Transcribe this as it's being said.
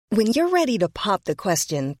When you're ready to pop the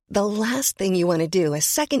question, the last thing you want to do is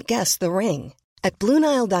second-guess the ring. At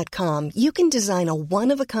BlueNile.com, you can design a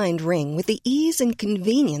one-of-a-kind ring with the ease and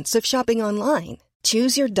convenience of shopping online.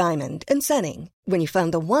 Choose your diamond and setting. When you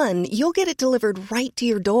find the one, you'll get it delivered right to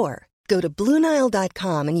your door. Go to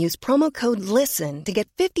BlueNile.com and use promo code LISTEN to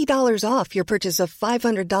get $50 off your purchase of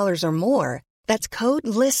 $500 or more. That's code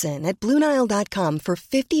LISTEN at BlueNile.com for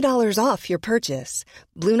 $50 off your purchase.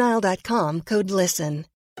 BlueNile.com, code LISTEN.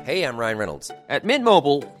 Hey, I'm Ryan Reynolds. At Mint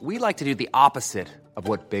Mobile, we like to do the opposite of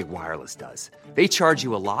what Big Wireless does. They charge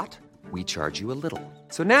you a lot, we charge you a little.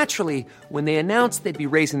 So naturally, when they announced they'd be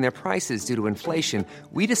raising their prices due to inflation,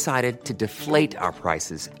 we decided to deflate our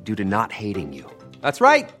prices due to not hating you. That's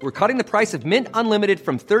right. We're cutting the price of Mint Unlimited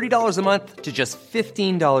from $30 a month to just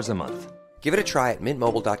 $15 a month. Give it a try at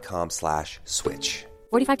mintmobile.com/switch.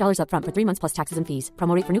 $45 up front for 3 months plus taxes and fees.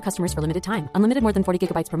 Promo rate for new customers for limited time. Unlimited more than 40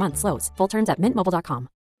 gigabytes per month. Slows full terms at mintmobile.com.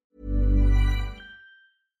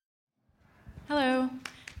 Hello.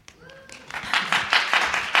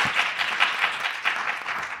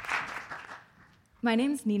 My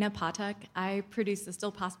name's Nina Patak. I produce the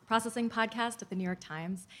Still Processing podcast at the New York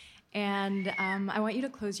Times, and I want you to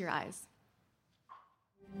close your eyes.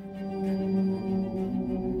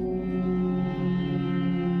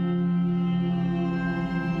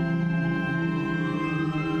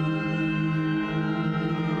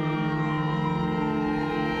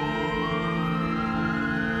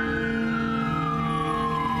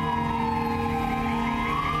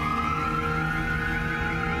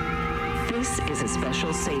 This is a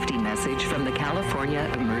special safety message from the California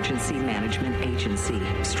Emergency Management Agency.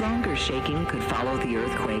 Stronger shaking could follow the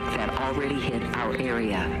earthquake that already hit our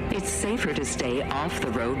area. It's safer to stay off the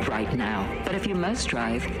road right now. But if you must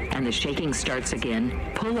drive and the shaking starts again,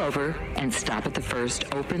 pull over and stop at the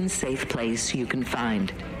first open, safe place you can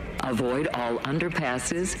find. Avoid all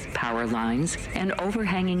underpasses, power lines, and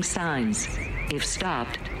overhanging signs. If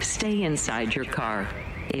stopped, stay inside your car.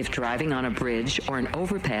 If driving on a bridge or an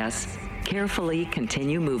overpass, carefully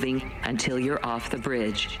continue moving until you're off the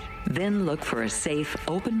bridge. Then look for a safe,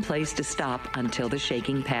 open place to stop until the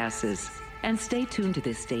shaking passes. And stay tuned to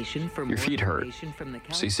this station for more information from the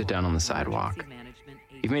California. So you sit down on the sidewalk.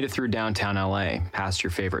 You've made it through downtown LA, past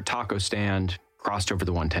your favorite taco stand, crossed over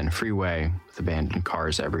the 110 freeway with abandoned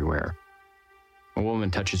cars everywhere. A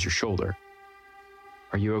woman touches your shoulder.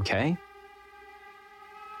 Are you okay?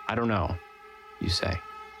 I don't know, you say.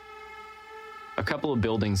 A couple of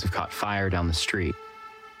buildings have caught fire down the street.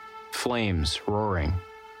 Flames roaring,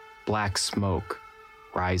 black smoke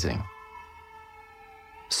rising.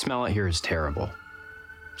 The smell out here is terrible.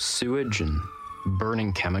 Sewage and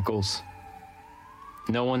burning chemicals.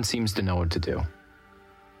 No one seems to know what to do.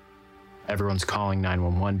 Everyone's calling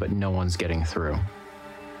 911, but no one's getting through.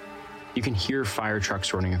 You can hear fire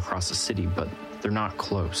trucks running across the city, but they're not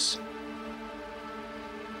close.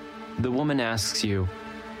 The woman asks you,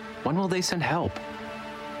 when will they send help?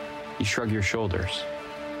 You shrug your shoulders.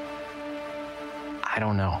 I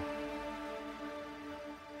don't know.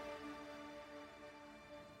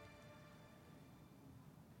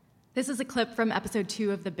 This is a clip from episode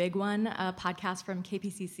 2 of The Big One, a podcast from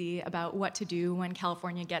KPCC about what to do when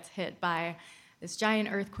California gets hit by this giant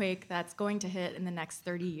earthquake that's going to hit in the next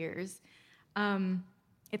 30 years.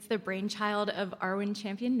 It's the brainchild of Arwen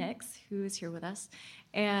Champion-Nix, who is here with us,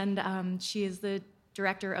 and she is the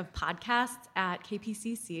director of podcasts at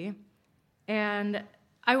KPCC. And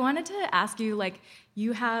I wanted to ask you,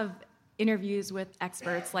 you have interviews with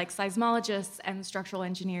experts like seismologists and structural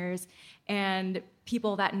engineers and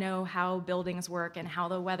people that know how buildings work and how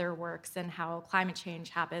the weather works and how climate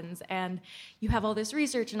change happens. And you have all this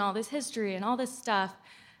research and all this history and all this stuff,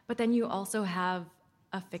 but then you also have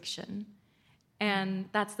a fiction. And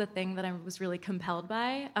that's the thing that I was really compelled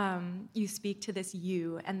by. You speak to this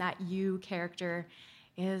you, and that you character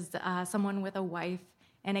is someone with a wife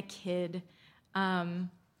and a kid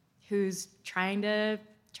who's trying to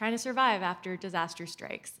survive after disaster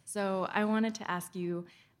strikes. So I wanted to ask you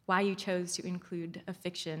why you chose to include a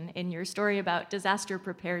fiction in your story about disaster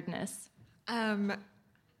preparedness. Hi,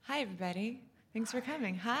 everybody. Thanks for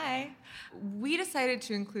coming. Hi. We decided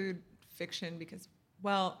to include fiction because,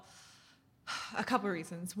 well, a couple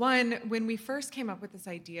reasons. One, when we first came up with this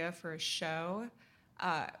idea for a show,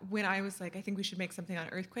 when I was like, I think we should make something on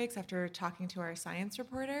earthquakes after talking to our science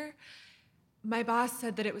reporter, my boss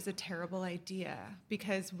said that it was a terrible idea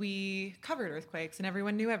because we covered earthquakes and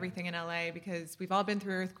everyone knew everything in LA because we've all been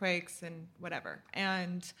through earthquakes and whatever.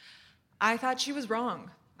 And I thought she was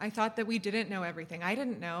wrong. I thought that we didn't know everything. I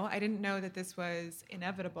didn't know that this was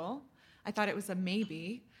inevitable. I thought it was a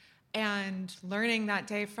maybe. And learning that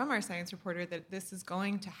day from our science reporter that this is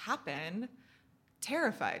going to happen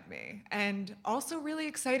terrified me, and also really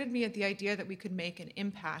excited me at the idea that we could make an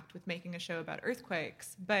impact with making a show about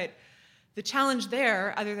earthquakes. But the challenge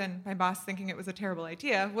there, other than my boss thinking it was a terrible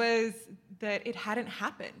idea, was that it hadn't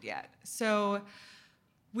happened yet. So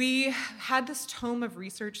we had this tome of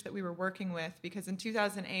research that we were working with, because in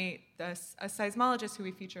 2008, a seismologist who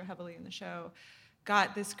we feature heavily in the show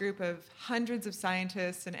got this group of hundreds of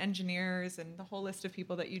scientists and engineers and the whole list of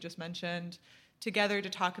people that you just mentioned together to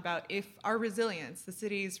talk about if our resilience, the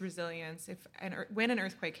city's resilience, when an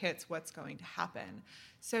earthquake hits, what's going to happen.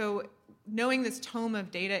 So knowing this tome of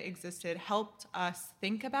data existed helped us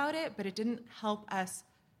think about it, but it didn't help us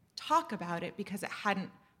talk about it because it hadn't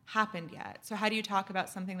happened yet. So how do you talk about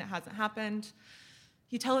something that hasn't happened?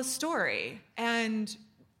 You tell a story. And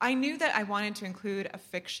I knew that I wanted to include a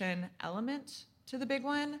fiction element to the big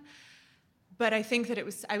one, but I think that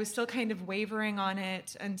I was still kind of wavering on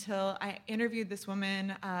it until I interviewed this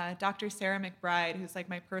woman, Dr. Sarah McBride, who's like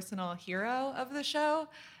my personal hero of the show.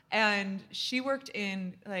 And she worked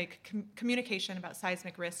in communication about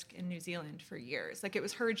seismic risk in New Zealand for years. Like, it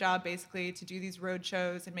was her job basically to do these road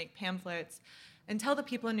shows and make pamphlets and tell the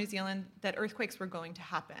people in New Zealand that earthquakes were going to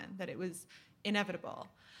happen, that it was inevitable.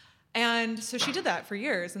 And so she did that for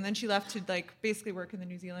years, and then she left to basically work in the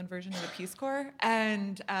New Zealand version of the Peace Corps.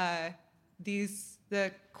 And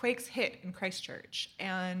the quakes hit in Christchurch.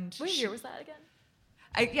 And what year was that again?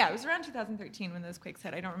 It was around 2013 when those quakes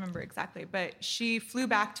hit. I don't remember exactly, but she flew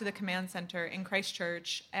back to the command center in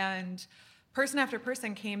Christchurch, and person after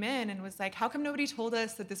person came in and was like, how come nobody told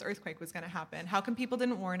us that this earthquake was going to happen? How come people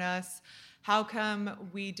didn't warn us? How come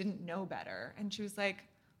we didn't know better? And she was like,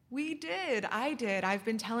 we did. I did. I've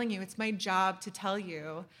been telling you. It's my job to tell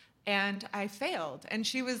you. And I failed. And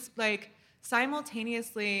she was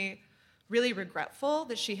simultaneously really regretful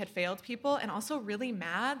that she had failed people, and also really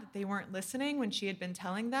mad that they weren't listening when she had been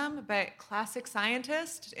telling them. But classic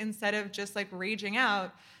scientist, instead of just raging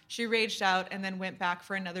out, she raged out and then went back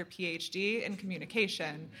for another PhD in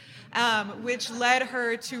communication, which led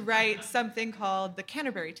her to write something called The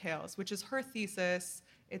Canterbury Tales, which is her thesis.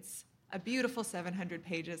 It's a beautiful 700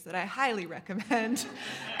 pages that I highly recommend.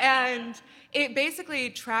 And it basically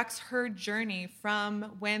tracks her journey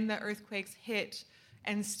from when the earthquakes hit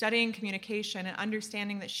and studying communication and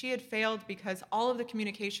understanding that she had failed because all of the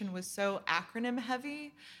communication was so acronym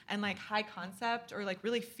heavy and high concept, or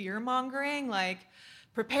really fear mongering,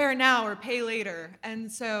 prepare now or pay later.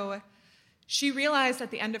 And so she realized at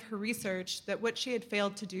the end of her research that what she had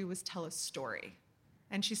failed to do was tell a story.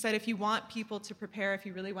 And she said, if you want people to prepare, if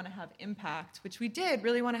you really want to have impact, which we did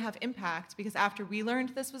really want to have impact, because after we learned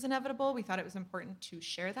this was inevitable, we thought it was important to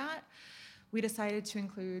share that, we decided to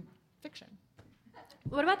include fiction.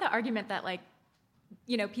 What about the argument that,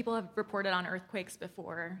 people have reported on earthquakes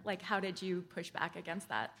before? How did you push back against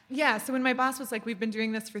that? Yeah, so when my boss was like, we've been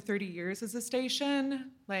doing this for 30 years as a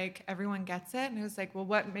station, everyone gets it. And it was like, well,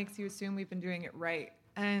 what makes you assume we've been doing it right?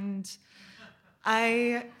 And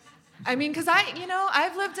because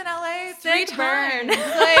I've lived in LA 3 times.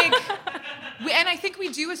 And I think we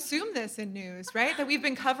do assume this in news, right? That we've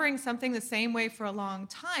been covering something the same way for a long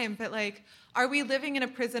time. But are we living in a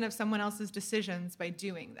prison of someone else's decisions by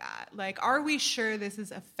doing that? Are we sure this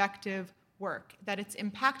is effective work, that it's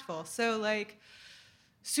impactful? So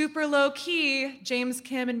super low key, James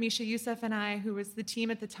Kim and Misha Youssef and I, who was the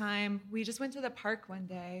team at the time, we just went to the park one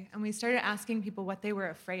day and we started asking people what they were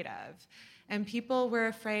afraid of. And people were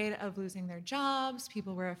afraid of losing their jobs,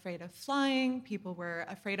 people were afraid of flying, people were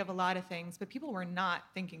afraid of a lot of things, but people were not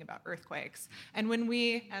thinking about earthquakes. And when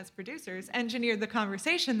we, as producers, engineered the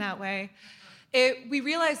conversation that way, we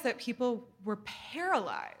realized that people were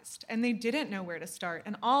paralyzed and they didn't know where to start.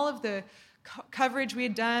 And all of the coverage we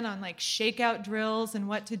had done on shakeout drills and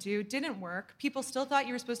what to do didn't work. People still thought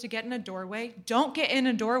you were supposed to get in a doorway. Don't get in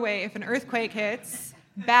a doorway if an earthquake hits.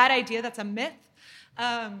 Bad idea, that's a myth.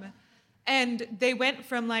 And they went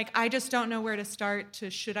from I just don't know where to start to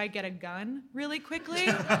should I get a gun really quickly?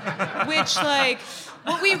 Which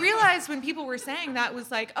what we realized when people were saying that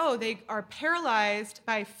was oh, they are paralyzed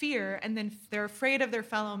by fear and then they're afraid of their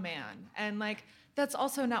fellow man. And that's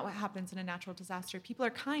also not what happens in a natural disaster. People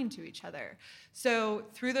are kind to each other. So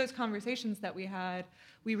through those conversations that we had,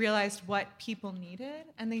 we realized what people needed,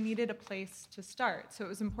 and they needed a place to start. So it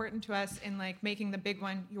was important to us in making the big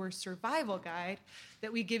one your survival guide,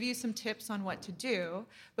 that we give you some tips on what to do,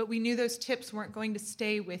 but we knew those tips weren't going to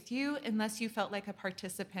stay with you unless you felt like a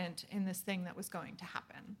participant in this thing that was going to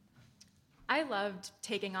happen. I loved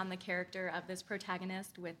taking on the character of this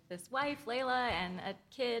protagonist with this wife, Layla, and a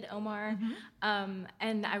kid, Omar. Mm-hmm.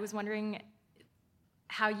 And I was wondering,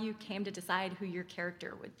 how you came to decide who your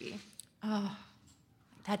character would be. Oh,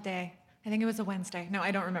 that day. I think it was a Wednesday. No,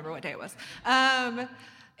 I don't remember what day it was.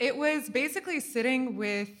 It was basically sitting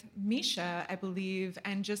with Misha, I believe,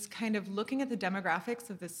 and just kind of looking at the demographics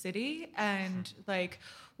of the city and like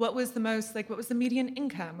what was the median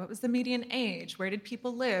income? What was the median age? Where did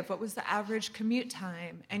people live? What was the average commute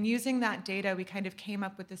time? And using that data, we kind of came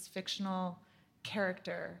up with this fictional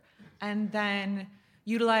character and then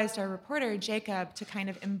utilized our reporter, Jacob, to kind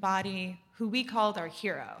of embody who we called our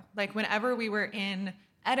hero. Like whenever we were in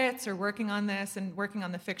edits or working on this and working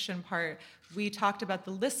on the fiction part, we talked about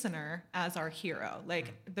the listener as our hero. Like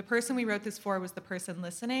the person we wrote this for was the person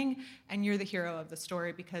listening, and you're the hero of the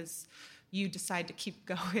story because you decide to keep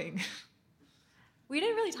going. We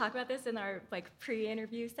didn't really talk about this in our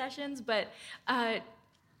pre-interview sessions, but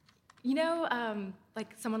like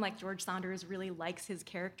someone like George Saunders really likes his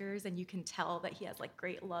characters, and you can tell that he has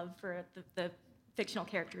great love for the fictional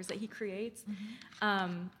characters that he creates.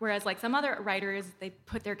 Whereas some other writers, they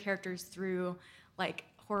put their characters through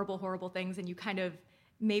horrible things, and you kind of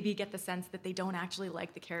maybe get the sense that they don't actually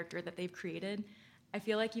like the character that they've created. I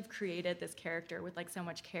feel like you've created this character with so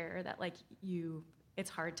much care that it's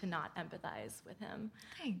hard to not empathize with him.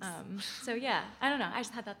 Thanks. So yeah, I don't know. I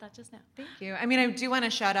just had that thought just now. Thank you. I mean, I do want to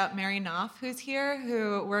shout out Mary Knopf, who's here,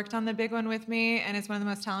 who worked on The Big One with me and is one of the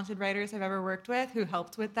most talented writers I've ever worked with, who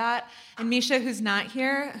helped with that. And Misha, who's not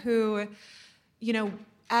here, who,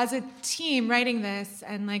 as a team writing this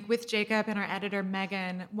and with Jacob and our editor,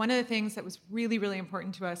 Megan, one of the things that was really, really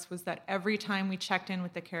important to us was that every time we checked in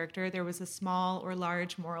with the character, there was a small or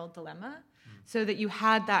large moral dilemma. So that you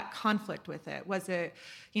had that conflict with it. Was it,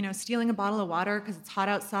 stealing a bottle of water because it's hot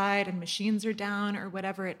outside and machines are down or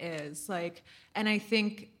whatever it is? And I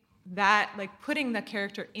think that, putting the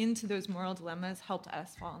character into those moral dilemmas helped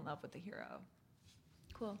us fall in love with the hero.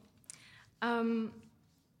 Cool.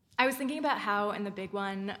 I was thinking about how in The Big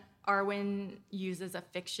One, Arwen uses a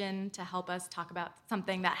fiction to help us talk about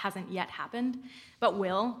something that hasn't yet happened, but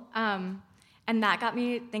will. And that got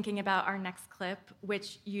me thinking about our next clip,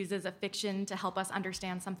 which uses a fiction to help us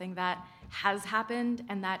understand something that has happened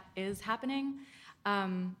and that is happening.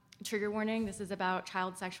 Trigger warning, this is about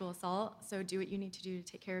child sexual assault, so do what you need to do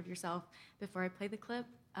to take care of yourself before I play the clip.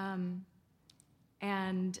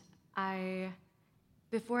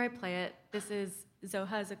 Before I play it, this is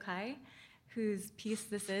Zoha Zokai, whose piece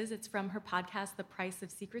this is. It's from her podcast, The Price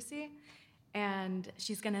of Secrecy. And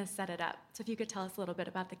she's going to set it up. So if you could tell us a little bit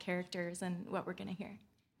about the characters and what we're going to hear.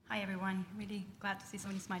 Hi, everyone. Really glad to see so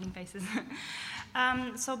many smiling faces.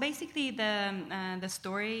 So basically, the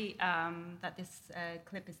story that this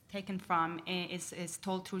clip is taken from is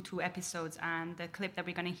told through 2 episodes. And the clip that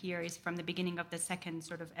we're going to hear is from the beginning of the second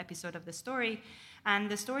sort of episode of the story.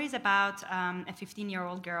 And the story is about a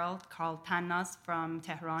 15-year-old girl called Tannaz from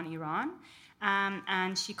Tehran, Iran.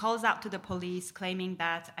 And she calls out to the police, claiming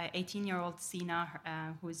that 18-year-old Sina,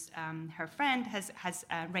 who's her friend, has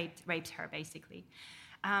raped her, basically.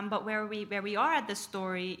 But where we are at the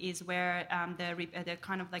story is where the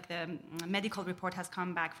kind of the medical report has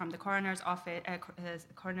come back from the coroner's office.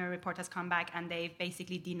 Coroner report has come back, and they've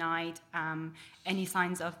basically denied any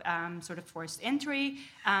signs of sort of forced entry.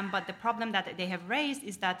 But the problem that they have raised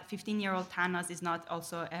is that 15-year-old Tannaz is not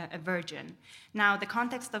also a virgin. Now, the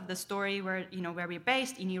context of the story, where we're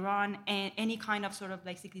based in Iran, any kind of sort of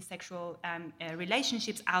basically sexual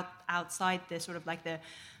relationships outside the sort of the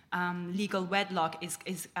legal wedlock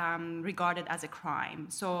is regarded as a crime.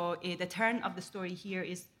 So the turn of the story here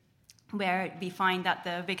is where we find that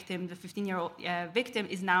the victim, the 15-year-old victim,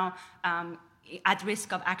 is now at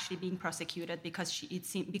risk of actually being prosecuted because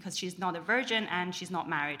she's not a virgin and she's not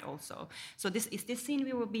married also. So this scene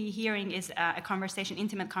we will be hearing is a conversation,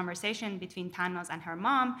 intimate conversation between Tannaz and her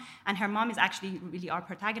mom is actually really our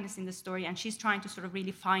protagonist in the story, and she's trying to sort of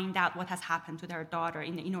really find out what has happened to her daughter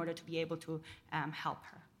in order to be able to help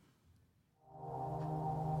her.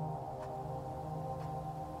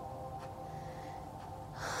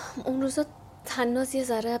 اون روزا تناز یه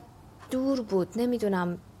ذره دور بود،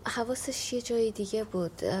 نمیدونم حواسش یه جای دیگه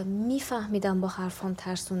بود. میفهمیدم با حرفام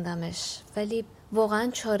ترسوندمش، ولی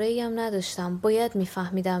واقعا چاره‌ای هم نداشتم. باید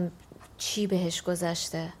میفهمیدم چی بهش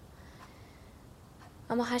گذشته.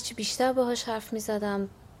 اما هرچی بیشتر باهاش حرف میزدم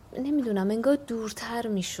نمیدونم انگار دورتر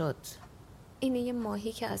میشد. اینه یه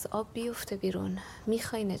ماهی که از آب بیفته بیرون،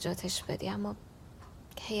 میخوای نجاتش بدی اما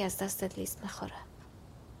هی از دستت لیست میخوره.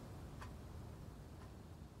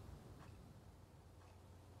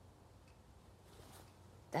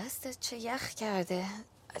 دستت چه یخ کرده؟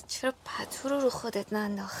 چرا پتو رو خودت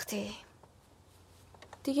ننداختی؟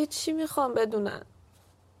 دیگه چی میخوام بدونم؟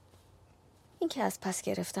 این که از پس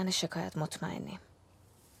گرفتن شکایت مطمئنیم.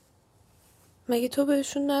 مگه تو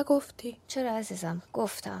بهشون نگفتی؟ چرا عزیزم؟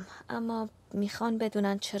 گفتم، اما میخوان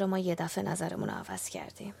بدونن چرا ما یه دفعه نظرمون رو عوض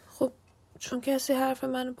کردیم. خب چون کسی حرف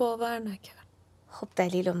منو باور نکرد. خب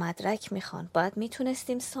دلیل و مدرک میخوان. باید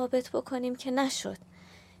میتونستیم ثابت بکنیم که نشد.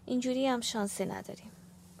 اینجوری هم شانسی نداریم.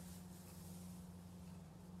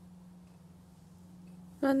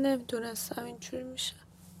 من نمیدونستم اینجوری میشه.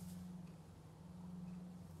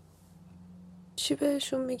 چی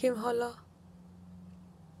بهشون میگیم حالا؟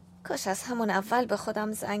 کاش از همون اول به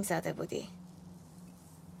خودم زنگ زده بودی.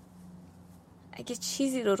 اگه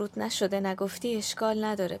چیزی رو رود نشده نگفتی اشکال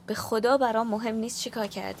نداره. به خدا برام مهم نیست چیکار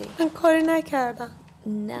کردی. من کاری نکردم.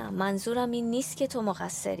 نه، منظورم این نیست که تو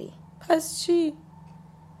مقصری. پس چی؟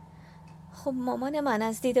 خب مامان من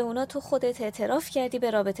از دید اونا تو خودت اعتراف کردی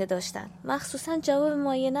به رابطه داشتن. مخصوصا جواب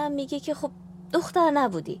معاینه میگه که خب دختر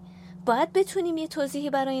نبودی. باید بتونیم یه توضیحی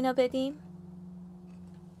برای اینا بدیم.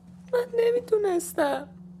 من نمیدونستم.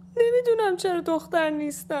 نمیدونم چرا دختر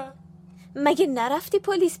نیستم. مگه نرفتی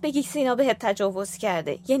پلیس بگی سینا بهت تجاوز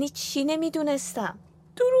کرده؟ یعنی چی نمیدونستم؟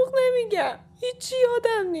 دروغ نمیگم. هیچی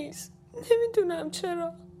یادم نیست. نمیدونم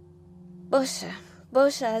چرا.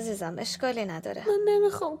 باشه عزیزم، اشکالی نداره. من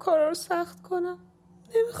نمیخوام کارا رو سخت کنم.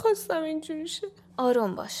 نمیخواستم اینجوری شه.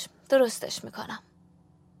 آروم باش، درستش میکنم.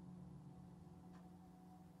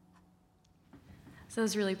 So it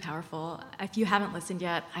was really powerful. If you haven't listened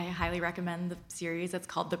yet, I highly recommend the series. It's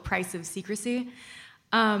called The Price of Secrecy.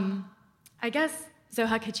 I guess,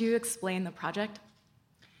 Zoha, could you explain the project?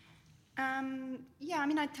 Yeah, I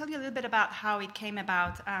mean, I'd tell you a little bit about how it came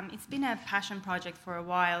about. It's been a passion project for a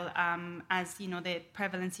while, as you know, the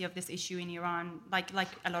prevalency of this issue in Iran,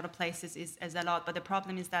 like a lot of places, is a lot. But the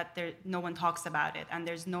problem is that no one talks about it, and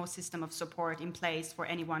there's no system of support in place for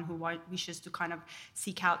anyone who wishes to kind of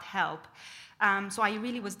seek out help. So I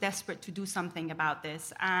really was desperate to do something about this.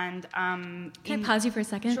 And can I pause you for a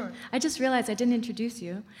second? Sure. I just realized I didn't introduce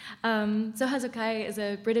you. Zoha Zokai is a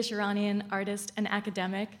British-Iranian artist and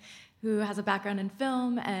academic who has a background in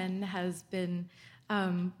film and has been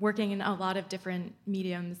working in a lot of different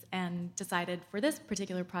mediums and decided for this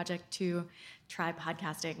particular project to try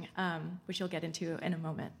podcasting, which you'll get into in a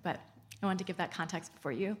moment. But I wanted to give that context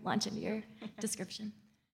before you launch into your description.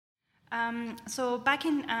 So back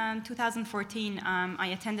in 2014, I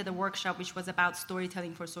attended a workshop which was about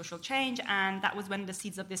storytelling for social change, and that was when the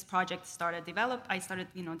seeds of this project started develop. I started,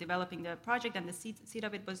 developing the project, and the seed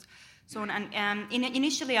of it was sown. And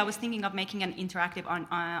initially, I was thinking of making an interactive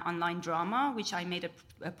online drama, which I made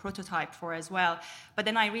a prototype for as well. But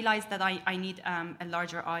then I realized that I need a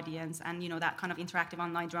larger audience, and that kind of interactive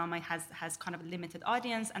online drama has kind of a limited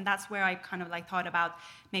audience, and that's where I kind of thought about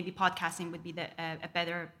maybe podcasting would be a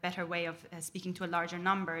better way of speaking to a larger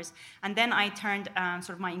numbers. And then I turned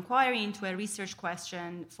sort of my inquiry into a research question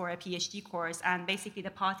for a PhD course, and basically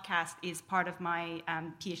the podcast is part of my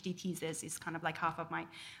PhD thesis. It's kind of like half of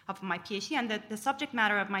my PhD, and the subject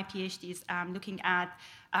matter of my PhD is looking at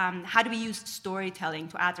how do we use storytelling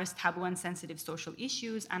to address taboo and sensitive social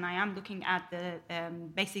issues, and I am looking at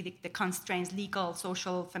basically the constraints, legal,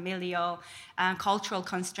 social, familial, cultural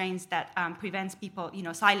constraints that prevents people,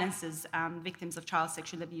 silences victims of child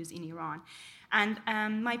sexual abuse in Iran. And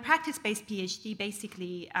my practice-based PhD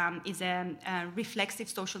basically is a reflexive,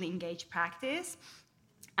 socially engaged practice,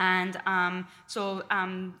 and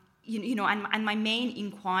and my main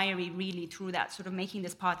inquiry really through that sort of making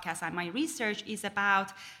this podcast and my research is about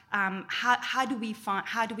how do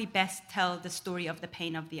we best tell the story of the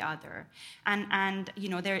pain of the other, and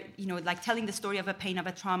like telling the story of a pain, of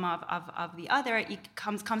a trauma of the other, it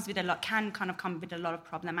comes with a lot, can kind of come with a lot of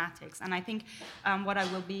problematics. And I think what I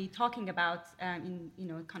will be talking about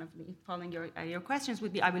kind of following your questions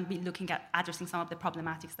would be I will be looking at addressing some of the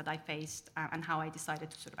problematics that I faced and how I decided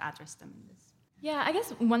to sort of address them in this. Yeah, I guess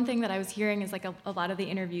one thing that I was hearing is like a lot of the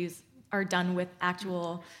interviews are done with actual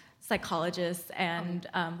psychologists and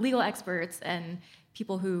legal experts and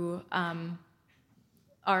people who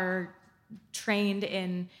are trained in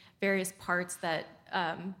various parts that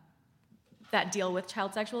deal with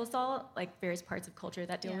child sexual assault, like various parts of culture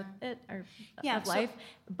that deal with it or of life.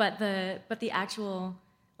 But the actual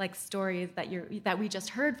like stories that we just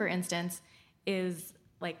heard, for instance, is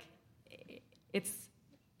like it's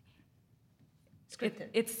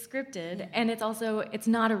scripted, and it's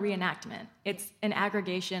not a reenactment. It's an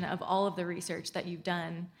aggregation of all of the research that you've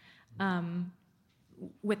done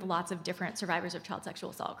with lots of different survivors of child sexual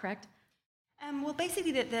assault, correct? Well,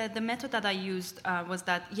 basically, the method that I used was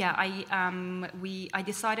that, I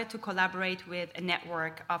decided to collaborate with a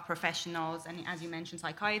network of professionals, and as you mentioned,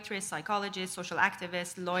 psychiatrists, psychologists, social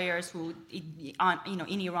activists, lawyers who,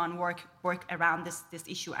 in Iran work around this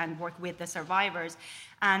issue and work with the survivors.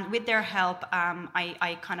 And with their help,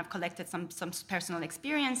 I kind of collected some personal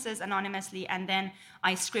experiences anonymously, and then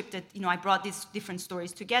I scripted, I brought these different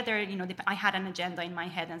stories together. I had an agenda in my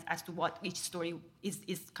head as to what each story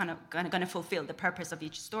is kind of going to fulfill, the purpose of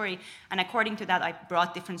each story. And according to that, I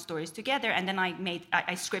brought different stories together, and then I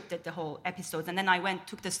scripted the whole episodes. And then I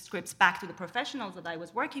took the scripts back to the professionals that I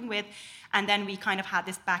was working with, and then we kind of had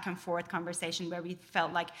this back and forth conversation where we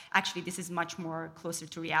felt like, actually, this is much more closer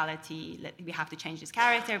to reality. We have to change this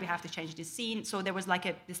character, we have to change this scene. So there was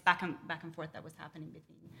like this back and forth that was happening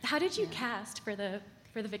between. How did you cast for the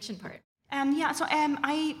fiction part?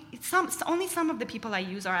 Only some of the people I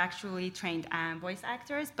use are actually trained voice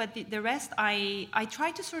actors, but the rest I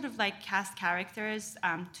try to sort of like cast characters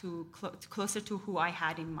closer to who I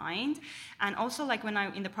had in mind, and also like when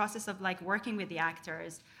in the process of like working with the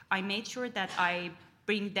actors, I made sure that I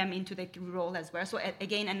bring them into the role as well. So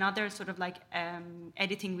again, another sort of like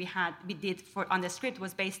editing we did on the script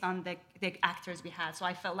was based on the actors we had. So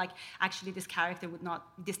I felt like actually this character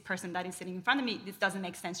this person that is sitting in front of me, this doesn't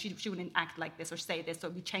make sense. She wouldn't act like this or say this. So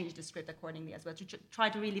we changed the script accordingly as well to try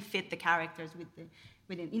to really fit the characters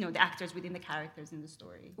within the actors within the characters in the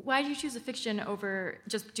story. Why did you choose a fiction over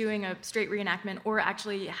just doing a straight reenactment or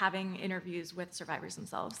actually having interviews with survivors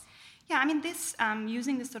themselves? Yeah, I mean,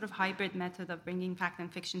 using this sort of hybrid method of bringing fact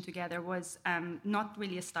and fiction together was not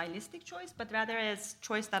really a stylistic choice, but rather a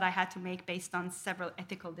choice that I had to make based on several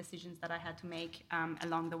ethical decisions that I had to make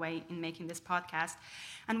along the way in making this podcast.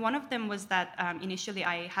 And one of them was that initially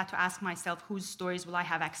I had to ask myself, whose stories will I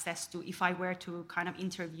have access to if I were to kind of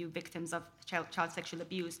interview victims of child sexual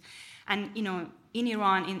abuse? And, in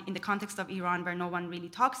Iran, in the context of Iran, where no one really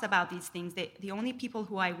talks about these things, the only people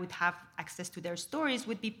who I would have access to their stories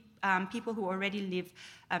would be people who already live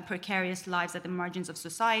precarious lives at the margins of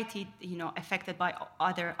society, affected by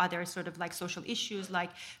other sort of like social issues,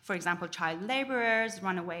 like, for example, child laborers,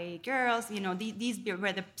 runaway girls. These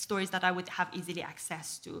were the stories that I would have easily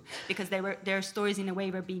access to, because their stories in a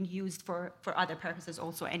way were being used for other purposes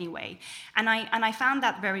also anyway. And I found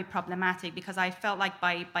that very problematic, because I felt like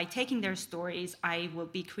by taking their stories, I will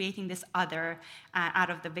be creating this other out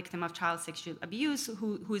of the victim of child sexual abuse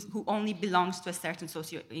who only belongs to a certain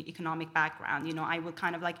socioeconomic background. I will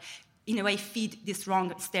kind of like, in a way, feed this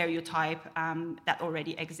wrong stereotype that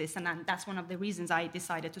already exists. And that's one of the reasons I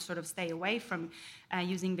decided to sort of stay away from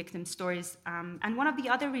using victim stories. And one of the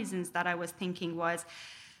other reasons that I was thinking was,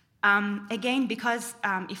 again, because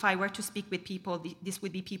if I were to speak with people, this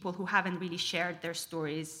would be people who haven't really shared their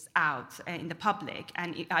stories out in the public,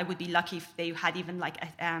 and I would be lucky if they had even like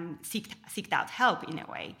seeked out help in a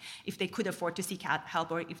way, if they could afford to seek out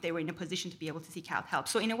help, or if they were in a position to be able to seek out help.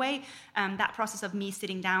 So in a way, that process of me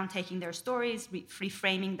sitting down, taking their stories,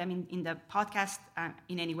 reframing them in the podcast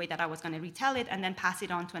in any way that I was going to retell it, and then pass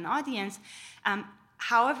it on to an audience.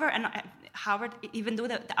 However, even though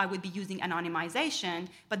that I would be using anonymization,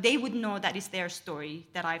 but they would know that it's their story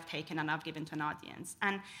that I've taken and I've given to an audience.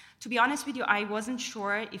 And to be honest with you, I wasn't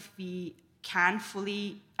sure if we can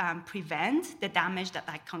fully prevent the damage that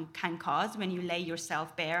can cause when you lay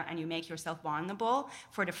yourself bare and you make yourself vulnerable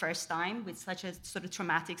for the first time with such a sort of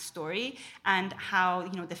traumatic story, and how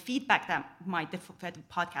the feedback that the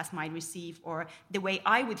podcast might receive, or the way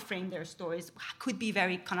I would frame their stories, could be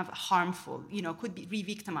very kind of harmful. Could be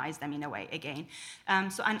re-victimize them in a way again.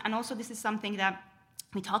 And also this is something that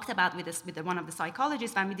we talked about with one of the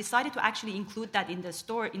psychologists, and we decided to actually include that in the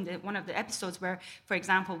story, in one of the episodes where, for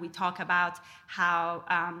example, we talk about how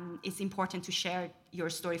it's important to share your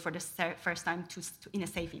story for the first time in a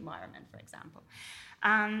safe environment, for example.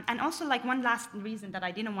 And also, like, one last reason that I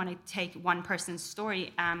didn't want to take one person's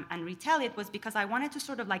story and retell it was because I wanted to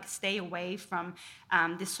sort of like stay away from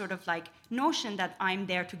this sort of like notion that I'm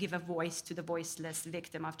there to give a voice to the voiceless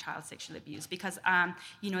victim of child sexual abuse. Because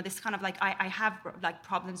this kind of like I have like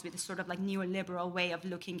problems with this sort of like neoliberal way of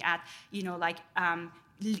looking at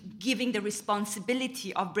giving the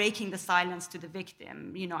responsibility of breaking the silence to the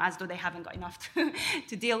victim, as though they haven't got enough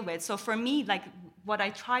to deal with. So for me, like, what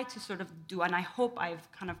I try to sort of do, and I hope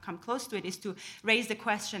I've kind of come close to it, is to raise the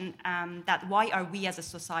question that why are we as a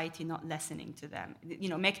society not listening to them?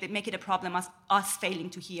 Make it a problem as us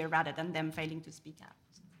failing to hear rather than them failing to speak out.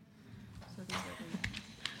 So these are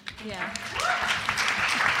the... Yeah.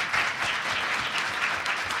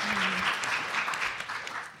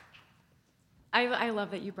 I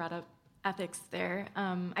love that you brought up ethics there.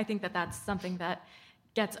 I think that that's something that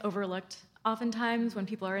gets overlooked oftentimes when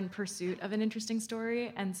people are in pursuit of an interesting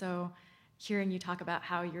story. And so hearing you talk about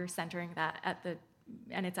how you're centering that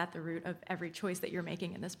and it's at the root of every choice that you're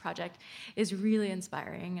making in this project is really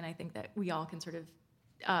inspiring. And I think that we all can sort of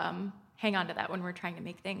hang on to that when we're trying to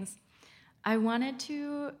make things. I wanted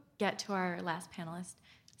to get to our last panelist,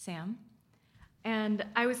 Sam. And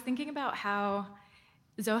I was thinking about how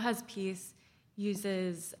Zoha's piece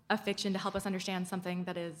uses a fiction to help us understand something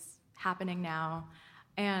that is happening now.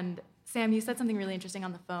 And Sam, you said something really interesting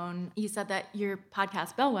on the phone. You said that your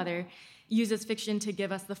podcast, Bellwether, uses fiction to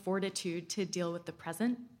give us the fortitude to deal with the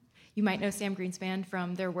present. You might know Sam Greenspan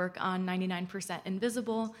from their work on 99%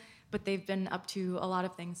 Invisible, but they've been up to a lot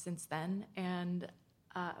of things since then. And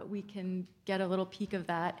we can get a little peek of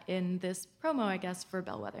that in this promo, I guess, for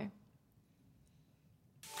Bellwether.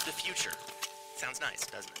 The future. Sounds nice,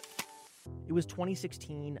 doesn't it? It was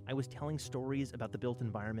 2016, I was telling stories about the built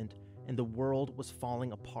environment, and the world was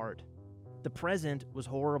falling apart. The present was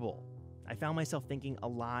horrible. I found myself thinking a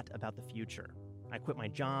lot about the future. I quit my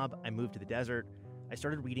job, I moved to the desert, I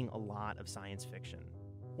started reading a lot of science fiction.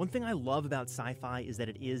 One thing I love about sci-fi is that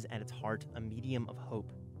it is, at its heart, a medium of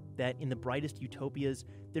hope. That in the brightest utopias,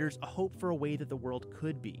 there's a hope for a way that the world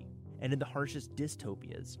could be. And in the harshest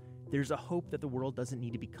dystopias, there's a hope that the world doesn't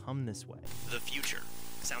need to become this way. The future.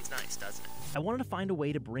 Sounds nice, doesn't it? I wanted to find a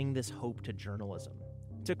way to bring this hope to journalism,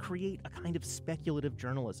 to create a kind of speculative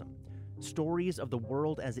journalism, stories of the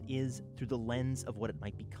world as it is through the lens of what it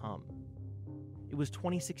might become. It was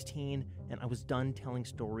 2016, and I was done telling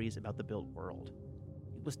stories about the built world.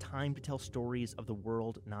 It was time to tell stories of the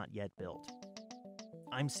world not yet built.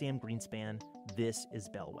 I'm Sam Greenspan. This is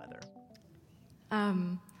Bellwether.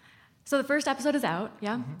 So the first episode is out,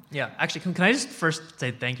 yeah? Mm-hmm. Yeah, actually, can I just first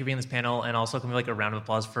say thank you for being on this panel, and also can we like a round of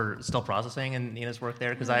applause for Still Processing and Nina's work there,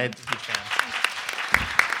 because I had a huge fan.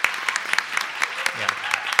 Yeah.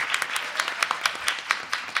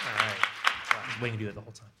 All right. Well, I was waiting to do that the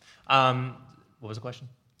whole time. What was the question?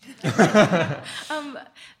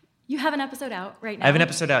 You have an episode out right now. I have an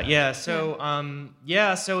episode out, yeah. So,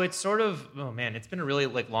 so it's sort of, oh man, it's been a really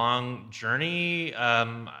like long journey.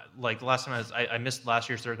 Like the last time I missed last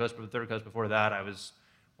year's Third Coast, but the Third Coast before that, I was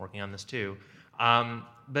working on this too.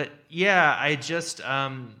 But yeah, I just, I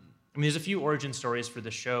mean, there's a few origin stories for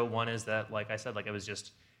the show. One is that, like I said, like it was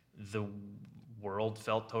just the world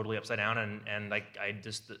felt totally upside down, and like I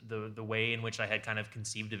just the way in which I had kind of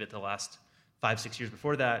conceived of it the last 5-6 years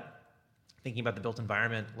before that. Thinking about the built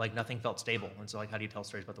environment, like nothing felt stable, and so like how do you tell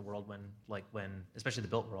stories about the world when especially the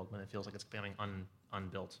built world, when it feels like it's becoming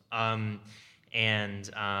unbuilt? And I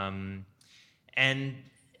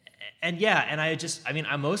just, I mean,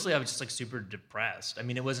 I was just like super depressed. I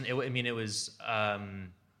mean, it was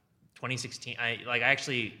 2016. I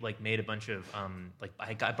actually like made a bunch of I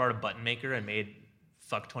bought a button maker and made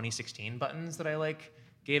 "Fuck 2016" buttons that I like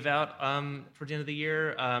gave out towards the end of the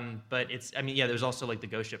year. But it's, I mean, yeah, there's also like the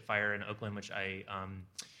ghost ship fire in Oakland, which I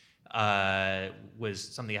was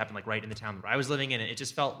something that happened like right in the town where I was living in. It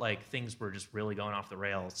just felt like things were just really going off the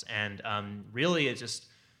rails. And really it just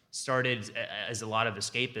started as a lot of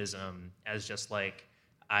escapism, as just like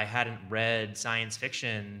I hadn't read science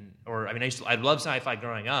fiction, or I mean, I loved sci-fi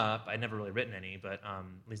growing up. I'd never really written any, but at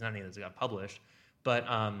least not any that got published. But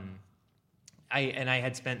I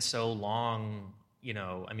had spent so long, you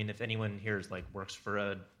know, I mean, if anyone here is like works for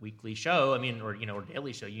a weekly show, I mean, or, you know, or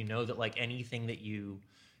daily show, you know that like anything that you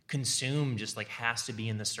consume just like has to be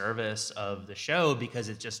in the service of the show, because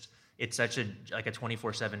it's such a like a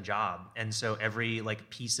 24/7 job. And so every like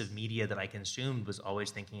piece of media that I consumed was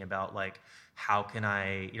always thinking about like, how can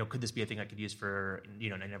I, you know, could this be a thing I could use for,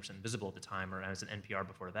 you know, 99% Invisible at the time, or I was at NPR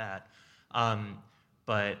before that.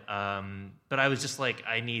 But I was just like,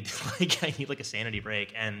 I need like a sanity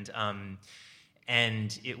break.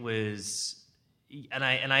 And it was, and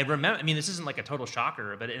I remember, I mean, this isn't like a total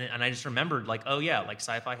shocker, but, and I just remembered like, oh yeah, like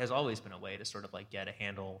sci-fi has always been a way to sort of like get a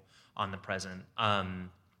handle on the present. And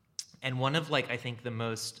one of like, I think the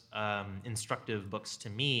most instructive books to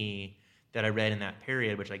me that I read in that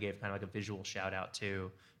period, which I gave kind of like a visual shout out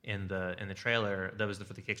to in the trailer, that was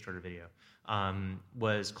for the Kickstarter video,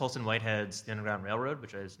 was Colson Whitehead's The Underground Railroad,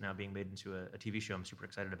 which is now being made into a TV show I'm super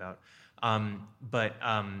excited about. But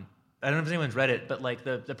I don't know if anyone's read it, but like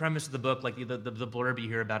the premise of the book, like the blurb you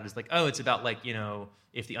hear about it is like, oh, it's about like, you know,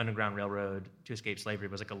 if the Underground Railroad to escape slavery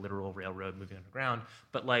was like a literal railroad moving underground.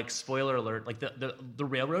 But like, spoiler alert, like the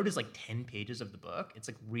railroad is like 10 pages of the book. It's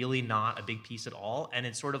like really not a big piece at all. And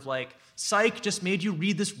it's sort of like, psych, just made you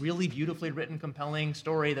read this really beautifully written, compelling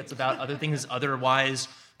story that's about other things otherwise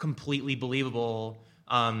completely believable,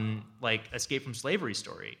 like escape from slavery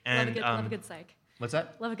story. And love a good psych. What's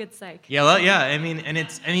that? Love a good psych. Yeah, well, yeah. I mean,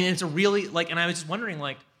 it's a really like, and I was just wondering,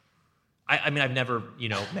 like, I mean, I've never, you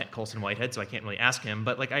know, met Colson Whitehead, so I can't really ask him.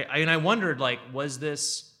 But like, I wondered, like, was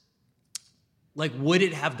this, like, would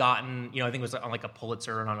it have gotten, you know, I think it was on like a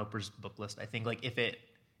Pulitzer and on Oprah's book list. I think like if it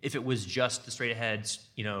was just the straight ahead,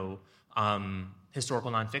 you know,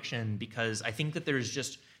 historical nonfiction, because I think that there's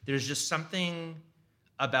just something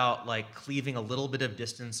about like cleaving a little bit of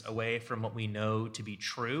distance away from what we know to be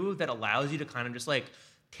true that allows you to kind of just like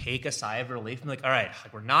take a sigh of relief and be like, all right,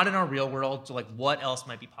 like we're not in our real world, so like what else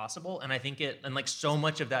might be possible? And I think like so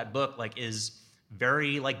much of that book like is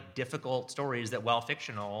very like difficult stories that, while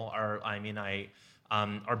fictional, are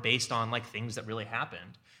based on like things that really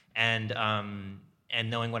happened. And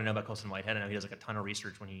knowing what I know about Colson Whitehead, I know he does like a ton of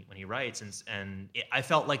research when he writes, and I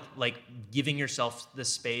felt like giving yourself the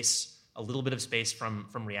space, a little bit of space from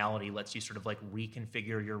reality, lets you sort of like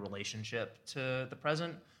reconfigure your relationship to the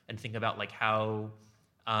present and think about like how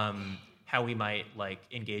we might like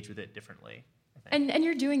engage with it differently. And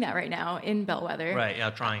you're doing that right now in Bellwether. Right, yeah,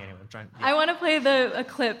 trying anyway. I'm trying. Yeah. I want to play a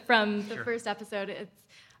clip from the first episode. It's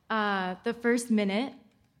the first minute,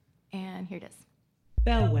 and here it is.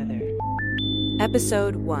 Bellwether.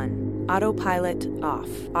 Episode 1. Autopilot off.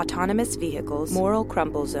 Autonomous vehicles. Moral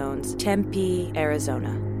crumble zones. Tempe,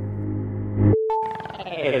 Arizona.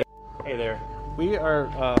 Hey there. We are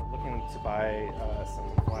looking to buy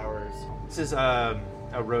some flowers. This is a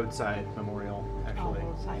roadside memorial, actually.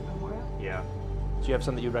 Roadside memorial? Yeah. Do you have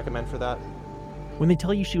something you'd recommend for that? When they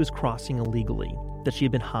tell you she was crossing illegally, that she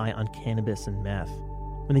had been high on cannabis and meth,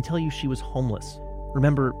 when they tell you she was homeless,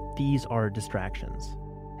 remember, these are distractions.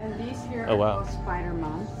 And these here Oh, wow. are called spider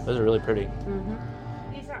mums. Those are really pretty.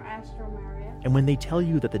 Mm-hmm. These are Astromaria. And when they tell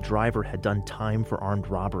you that the driver had done time for armed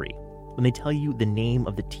robbery, when they tell you the name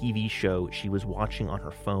of the TV show she was watching on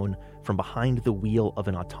her phone from behind the wheel of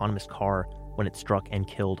an autonomous car when it struck and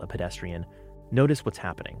killed a pedestrian, notice what's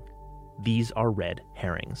happening. These are red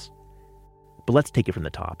herrings. But let's take it from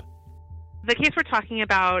the top. The case we're talking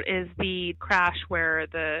about is the crash where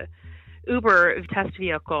the Uber test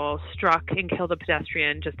vehicle struck and killed a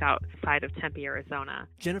pedestrian just outside of Tempe, Arizona.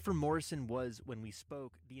 Jennifer Morrison was, when we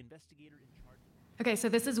spoke, the investigator in charge. Okay, so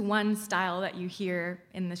this is one style that you hear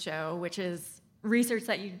in the show, which is research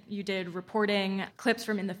that you did, reporting, clips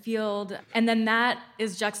from in the field, and then that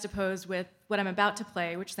is juxtaposed with what I'm about to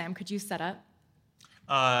play, which, Sam, could you set up?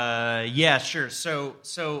 Yeah, sure. So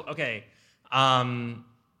okay.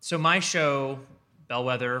 So my show,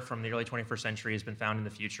 Bellwether, from the early 21st century, has been found in the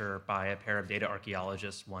future by a pair of data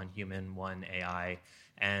archaeologists, one human, one AI,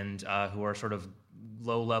 and who are sort of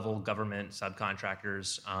low-level government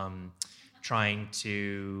subcontractors trying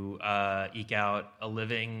to eke out a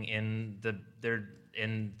living in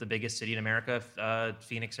the biggest city in America,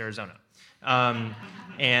 Phoenix, Arizona.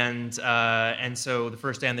 And so the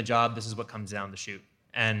first day on the job, this is what comes down the chute.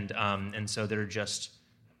 And so they're just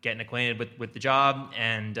getting acquainted with the job,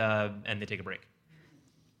 and they take a break.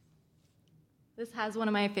 This has one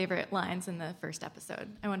of my favorite lines in the first episode.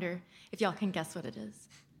 I wonder if y'all can guess what it is.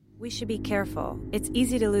 We should be careful. It's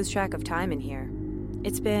easy to lose track of time in here.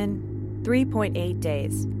 It's been 3.8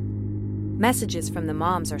 days. Messages from the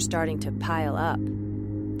moms are starting to pile up.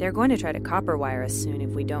 They're going to try to copper wire us soon if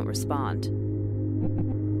we don't respond.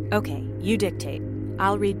 Okay, you dictate.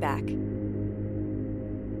 I'll read back.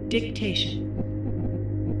 Dictation.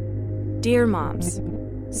 Dear moms,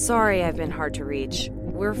 sorry I've been hard to reach.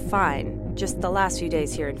 We're fine. Just the last few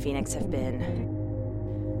days here in Phoenix have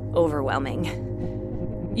been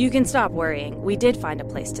overwhelming. You can stop worrying. We did find a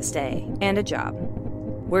place to stay and a job.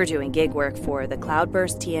 We're doing gig work for the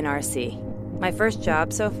Cloudburst TNRC. My first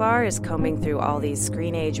job so far is combing through all these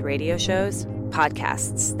screen-age radio shows,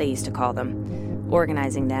 podcasts, they used to call them,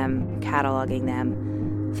 organizing them, cataloging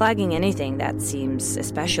them, flagging anything that seems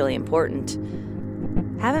especially important.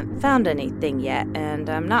 Haven't found anything yet, and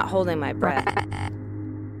I'm not holding my breath.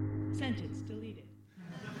 Sentence deleted.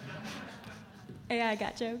 AI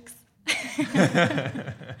got jokes.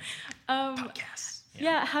 Podcasts.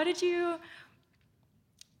 Yeah, how did you...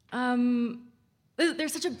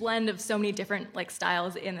 there's such a blend of so many different like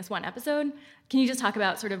styles in this one episode. Can you just talk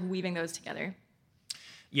about sort of weaving those together?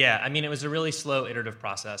 Yeah, I mean, it was a really slow, iterative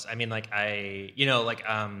process. I mean, like I'm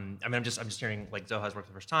just hearing like Zoha's work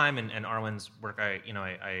for the first time, and Arwen's work.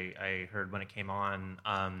 I heard when it came on,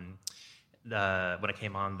 when it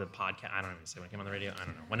came on the podcast. I don't even say when it came on the radio. I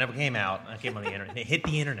don't know. Whenever it came out, it came on the internet. It hit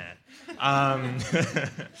the internet.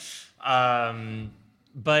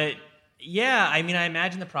 But yeah, I mean, I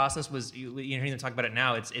imagine the process was, you're hearing them talk about it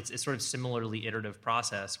now, it's sort of similarly iterative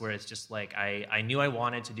process where it's just like, I knew I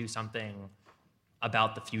wanted to do something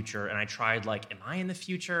about the future, and I tried like, am I in the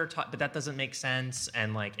future? But that doesn't make sense.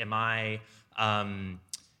 And like, am I, do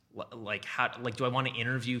I want to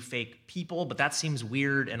interview fake people? But that seems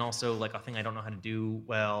weird, and also like a thing I don't know how to do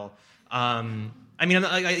well. Hybrid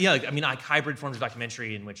forms of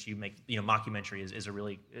documentary in which you make, mockumentary is a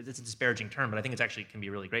really, it's a disparaging term, but I think it's actually can be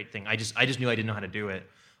a really great thing. I just knew I didn't know how to do it.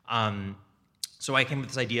 So I came up with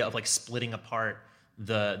this idea of like splitting apart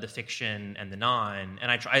the fiction and the non,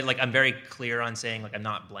 and I'm very clear on saying like I'm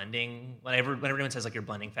not blending. Whenever anyone says like you're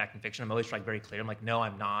blending fact and fiction, I'm always very clear. I'm like, no,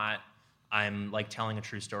 I'm not. I'm like telling a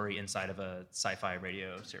true story inside of a sci-fi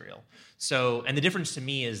radio serial. So, and the difference to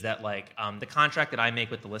me is that like the contract that I make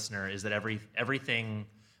with the listener is that everything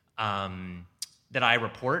that I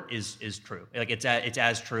report is true. Like it's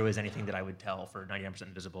as true as anything that I would tell for 99%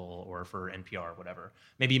 Invisible or for NPR or whatever.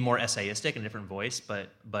 Maybe more essayistic and a different voice, but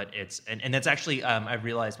it's and that's actually I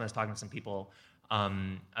realized when I was talking to some people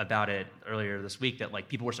about it earlier this week that like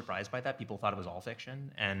people were surprised by that. People thought it was all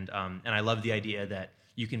fiction, and I love the idea that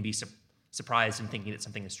you can be surprised in thinking that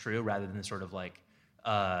something is true rather than the sort of like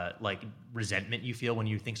resentment you feel when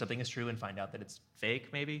you think something is true and find out that it's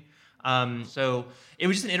fake, maybe. So it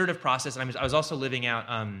was just an iterative process, and I was also living out.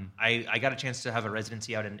 I got a chance to have a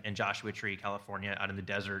residency out in Joshua Tree, California, out in the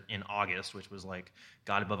desert in August, which was like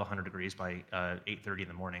got above 100 degrees by 8:30 in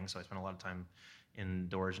the morning. So I spent a lot of time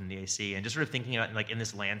indoors in the AC, and just sort of thinking about like in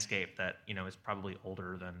this landscape that is probably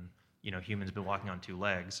older than humans been walking on two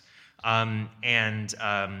legs, and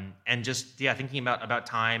just thinking about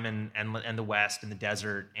time and the West and the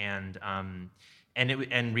desert and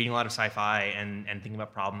reading a lot of sci-fi and thinking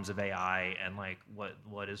about problems of AI and like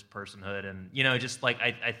what is personhood and just like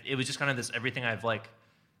it was just kind of this everything I've like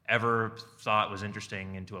ever thought was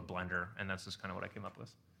interesting into a blender, and that's just kind of what I came up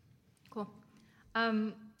with. Cool.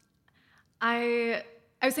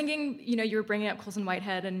 I was thinking, you were bringing up Colson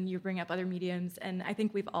Whitehead and you were bringing up other mediums, and I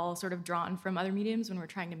think we've all sort of drawn from other mediums when we're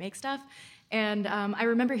trying to make stuff. And I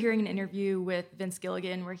remember hearing an interview with Vince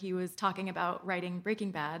Gilligan where he was talking about writing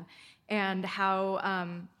Breaking Bad and how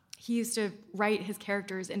he used to write his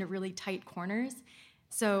characters into really tight corners.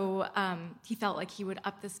 So he felt like he would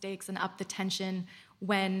up the stakes and up the tension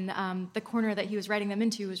when the corner that he was writing them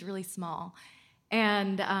into was really small.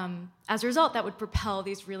 And as a result, that would propel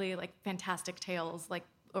these really like fantastic tales like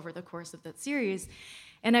over the course of that series.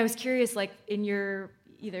 And I was curious, like in your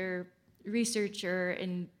either research or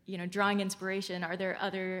in drawing inspiration, are there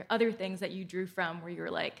other things that you drew from where you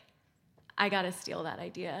were like, I gotta steal that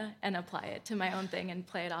idea and apply it to my own thing and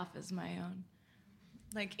play it off as my own?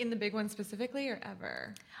 Like in the big one specifically or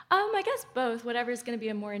ever? I guess both. Whatever's going to be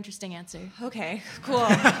a more interesting answer. Okay, cool.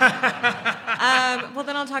 Well,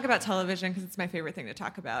 then I'll talk about television because it's my favorite thing to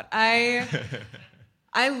talk about. I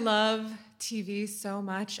love TV so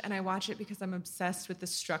much, and I watch it because I'm obsessed with the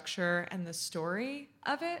structure and the story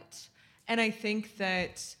of it. And I think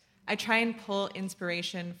that I try and pull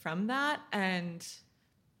inspiration from that, and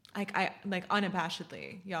I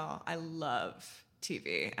unabashedly, y'all, I love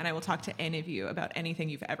TV, and I will talk to any of you about anything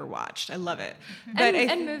you've ever watched. I love it. But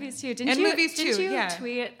and movies too. Didn't you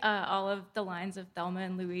tweet all of the lines of Thelma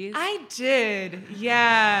and Louise? I did.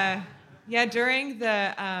 Yeah. During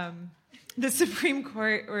the Supreme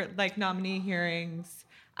Court or like nominee hearings,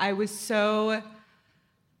 I was so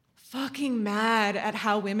fucking mad at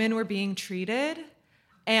how women were being treated,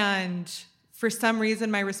 and for some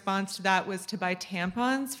reason, my response to that was to buy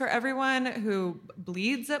tampons for everyone who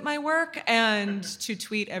bleeds at my work and to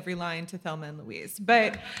tweet every line to Thelma and Louise. So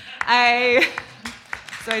I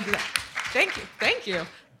did that. Thank you.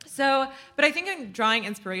 But I think in drawing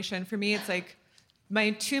inspiration, for me, it's like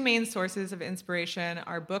my two main sources of inspiration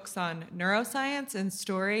are books on neuroscience and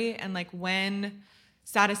story, and like when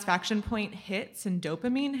satisfaction point hits and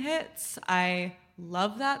dopamine hits, I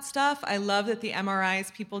love that stuff. I love that the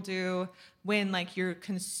MRIs people do when like you're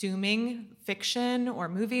consuming fiction or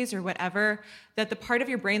movies or whatever, that the part of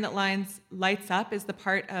your brain that lights up is the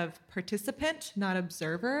part of participant, not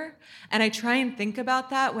observer. And I try and think about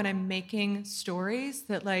that when I'm making stories,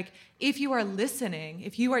 that like if you are listening,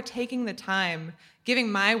 if you are taking the time,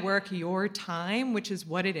 giving my work your time, which is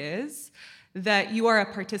what it is, that you are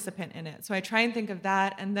a participant in it. So I try and think of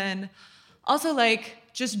that. And then also like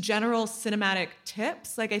just general cinematic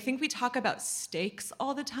tips. Like I think we talk about stakes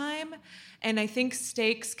all the time, and I think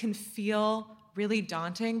stakes can feel really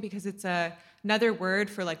daunting because it's another word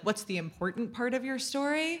for like what's the important part of your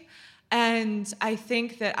story. And I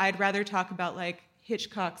think that I'd rather talk about like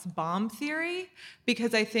Hitchcock's bomb theory,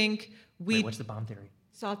 because I think Wait, what's the bomb theory?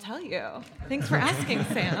 So I'll tell you. Thanks for asking,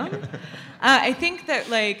 Sam. I think that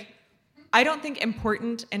like I don't think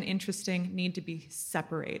important and interesting need to be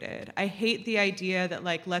separated. I hate the idea that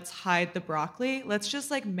like, let's hide the broccoli. Let's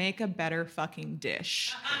just like make a better fucking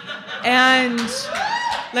dish. And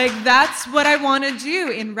like, that's what I want to do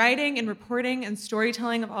in writing and reporting and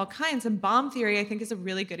storytelling of all kinds. And bomb theory, I think, is a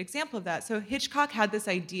really good example of that. So Hitchcock had this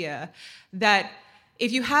idea that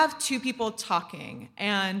if you have two people talking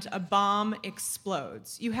and a bomb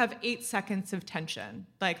explodes, you have 8 seconds of tension.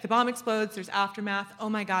 Like the bomb explodes, there's aftermath, oh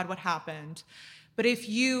my God, what happened? But if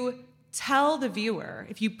you tell the viewer,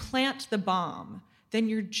 if you plant the bomb, then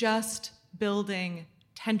you're just building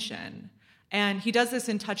tension. And he does this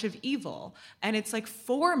in Touch of Evil. And it's like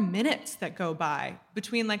 4 minutes that go by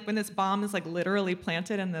between like when this bomb is like literally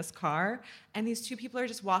planted in this car and these two people are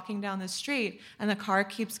just walking down the street and the car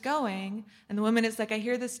keeps going and the woman is like, I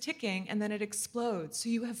hear this ticking, and then it explodes. So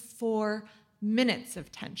you have 4 minutes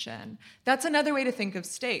of tension. That's another way to think of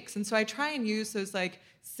stakes. And so I try and use those like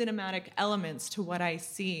cinematic elements to what I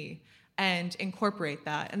see and incorporate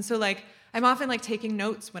that. And so like I'm often like taking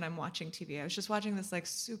notes when I'm watching TV. I was just watching this like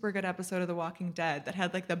super good episode of The Walking Dead that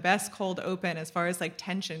had like the best cold open as far as like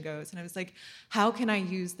tension goes. And I was like, how can I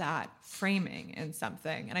use that framing in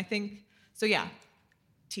something? And I think, so yeah,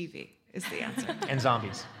 TV is the answer. And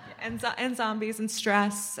zombies. And zombies and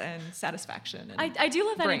stress and satisfaction. And I do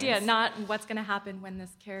love that brains. idea, not what's going to happen when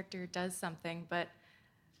this character does something, but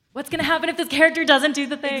what's going to happen if this character doesn't do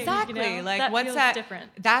the thing? Exactly. You know? Like that what's feels that?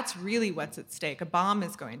 different. That's really what's at stake. A bomb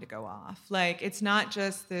is going to go off. Like it's not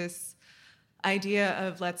just this idea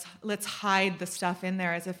of let's hide the stuff in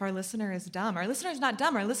there as if our listener is dumb. Our listener is not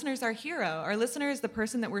dumb. Our listener is our hero. Our listener is the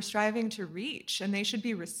person that we're striving to reach, and they should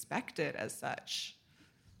be respected as such.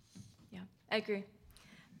 Yeah, I agree.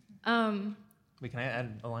 Wait, can I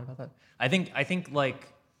add a line about that? I think like.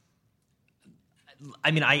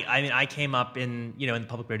 I came up in the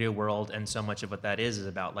public radio world, and so much of what that is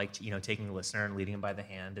about like taking the listener and leading them by the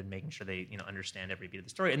hand and making sure they understand every beat of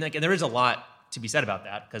the story. And there is a lot to be said about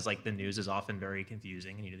that because like the news is often very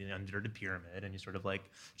confusing, and you do the inverted pyramid, and you sort of like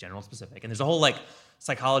general and specific, and there's a whole like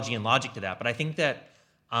psychology and logic to that. But I think that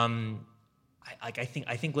I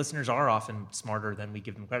think listeners are often smarter than we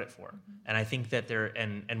give them credit for, and I think that they're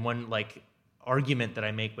and one like argument that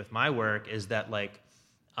I make with my work is that like.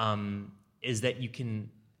 Is that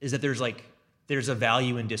there's a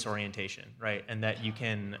value in disorientation, right? And that you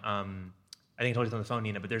can, I think I told you on the phone,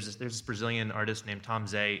 Nina, but there's this Brazilian artist named Tom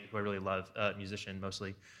Zé, who I really love, musician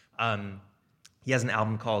mostly. He has an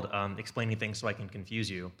album called Explaining Things So I Can Confuse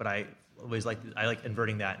You, but I like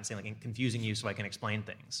inverting that and saying like confusing you so I can explain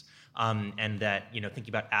things. And that, thinking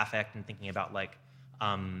about affect and thinking about like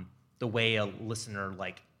the way a listener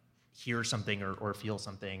like hear something or feel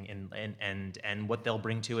something and what they'll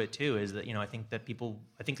bring to it too is that I think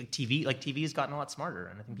TV has gotten a lot smarter,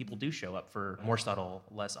 and I think people do show up for more subtle,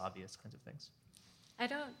 less obvious kinds of things.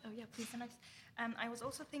 Please. I was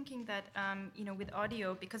also thinking that with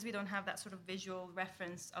audio, because we don't have that sort of visual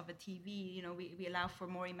reference of a TV, we allow for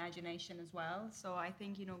more imagination as well. So I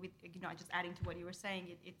think with just adding to what you were saying,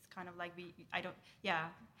 it's kind of like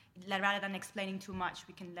rather than explaining too much,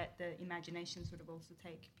 we can let the imagination sort of also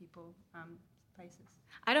take people places.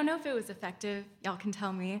 I don't know if it was effective, y'all can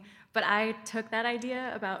tell me, but I took that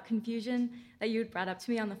idea about confusion that you had brought up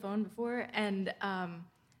to me on the phone before, and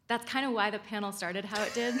that's kind of why the panel started how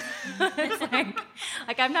it did. It's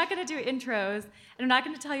like I'm not going to do intros, and I'm not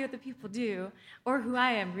going to tell you what the people do, or who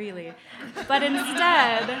I am, really. But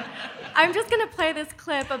instead, I'm just going to play this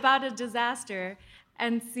clip about a disaster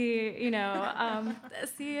and see,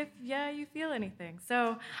 see if, you feel anything.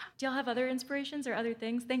 So do y'all have other inspirations or other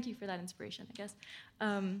things? Thank you for that inspiration, I guess.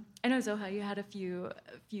 I know, Zoha, you had a few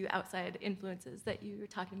outside influences that you were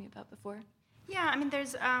talking to me about before. Yeah,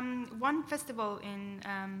 there's one festival in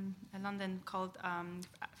London called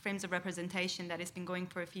Frames of Representation that has been going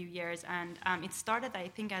for a few years, and it started, I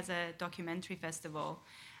think, as a documentary festival.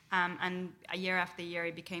 And year after year,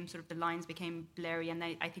 it became sort of the lines became blurry, and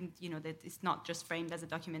I think that it's not just framed as a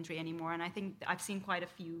documentary anymore. And I think I've seen quite a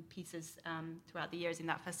few pieces throughout the years in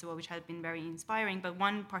that festival, which has been very inspiring. But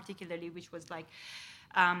one particularly, which was like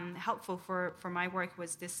helpful for my work,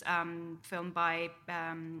 was this film by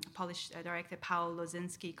Polish director Paweł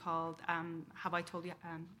Lozinski called "Have I Told You?"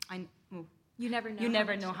 You never know. You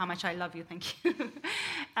never know how much I love you. Thank you.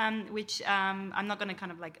 Which I'm not going to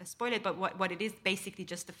kind of like spoil it, but what it is basically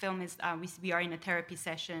just the film is we are in a therapy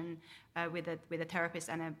session with a therapist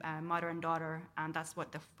and a mother and daughter, and that's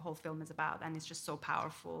what the whole film is about, and it's just so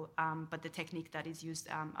powerful. But the technique that is used,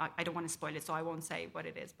 I don't want to spoil it, so I won't say what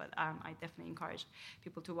it is, but I definitely encourage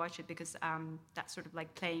people to watch it because that's sort of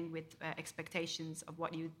like playing with expectations of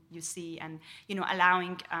what you see, and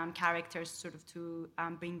allowing characters sort of to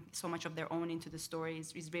bring so much of their own into the story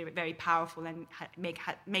is very, very powerful, and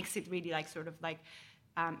makes it really like sort of like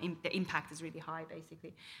the impact is really high,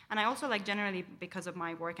 basically. And I also like generally, because of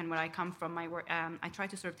my work and where I come from, my work, I try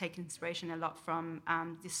to sort of take inspiration a lot from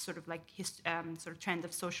this sort of like sort of trend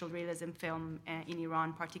of social realism film in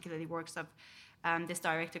Iran, particularly works of this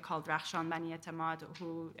director called Rakhshan Bani Etemad,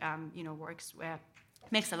 who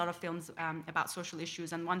makes a lot of films about social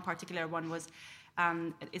issues, and one particular one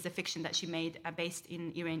is a fiction that she made based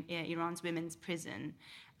in Iran's women's prison.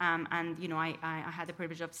 I had the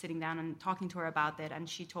privilege of sitting down and talking to her about it, and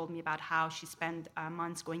she told me about how she spent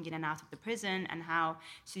months going in and out of the prison, and how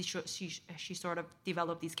she sort of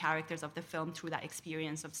developed these characters of the film through that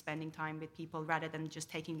experience of spending time with people rather than just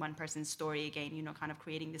taking one person's story again, kind of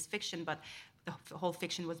creating this fiction, but the whole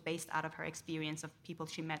fiction was based out of her experience of people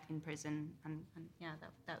she met in prison, and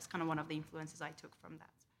that's kind of one of the influences I took from that.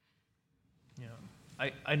 Yeah,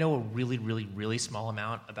 I know a really, really, really small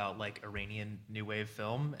amount about like Iranian new wave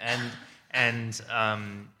film, and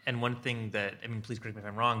one thing that, I mean, please correct me if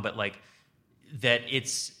I'm wrong, but like that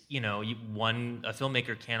it's a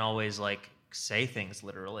filmmaker can't always like say things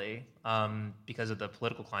literally because of the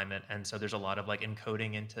political climate, and so there's a lot of like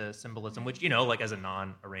encoding into symbolism, which like as a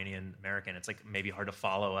non-Iranian American, it's like maybe hard to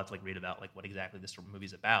follow. I have to like read about like what exactly this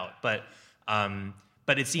movie's about, but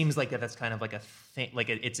it seems like that's kind of like a thing, like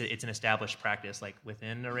it's an established practice like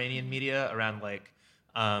within Iranian media around like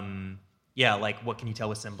like what can you tell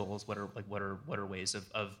with symbols? What are ways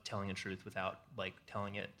of telling a truth without like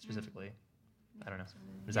telling it specifically? I don't know.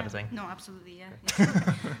 Is that a thing? No, absolutely, yeah.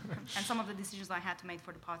 And some of the decisions I had to make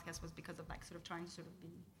for the podcast was because of like sort of trying to sort of be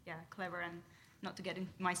clever and not to get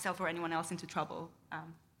myself or anyone else into trouble,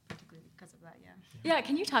 particularly because of that. Yeah.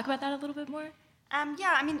 Can you talk about that a little bit more?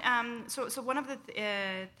 So one of the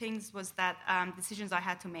things was that decisions I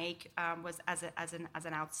had to make was as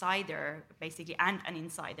an outsider, basically, and an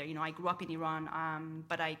insider. I grew up in Iran,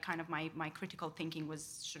 but I kind of my critical thinking was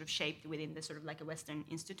sort of shaped within the sort of like a Western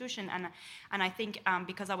institution, and I think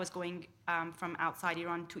because I was going from outside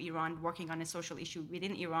Iran to Iran, working on a social issue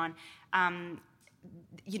within Iran,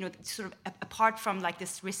 sort of apart from like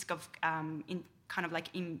this risk of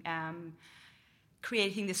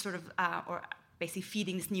creating this sort of or basically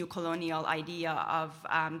feeding this new colonial idea of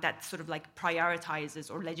that sort of like prioritizes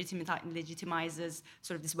or legitimizes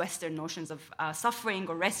sort of these Western notions of suffering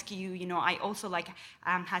or rescue. I also like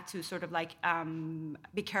had to sort of like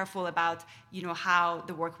be careful about how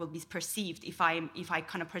the work will be perceived if I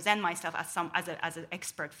kind of present myself as an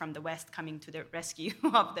expert from the West coming to the rescue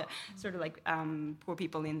of the sort of like poor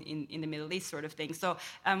people in the Middle East sort of thing. So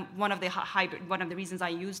one of the reasons I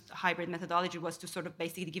used hybrid methodology was to sort of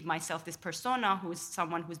basically give myself this persona who's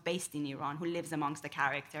someone who's based in Iran, who lives amongst the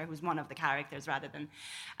character, who's one of the characters rather than.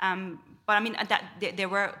 But I mean, there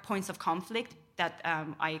were points of conflict that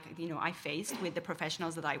I faced with the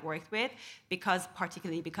professionals that I worked with,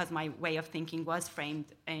 particularly because my way of thinking was framed,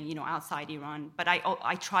 outside Iran. But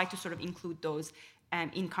I tried to sort of include those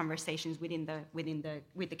in conversations with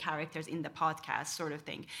the characters in the podcast sort of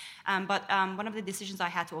thing. But one of the decisions I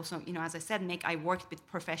had to also, as I said, I worked with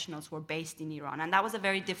professionals who were based in Iran. And that was a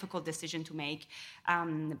very difficult decision to make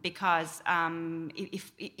because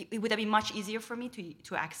it would have been much easier for me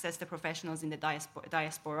to access the professionals in the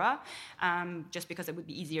diaspora just because it would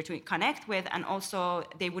be easier to connect with. And also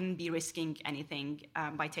they wouldn't be risking anything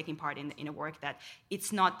by taking part in a work that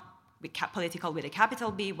it's not political with a capital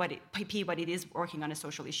B, but it is working on a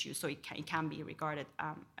social issue, so it can be regarded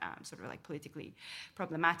sort of like politically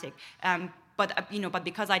problematic. But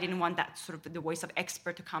because I didn't want that sort of the voice of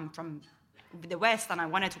expert to come from the West, and I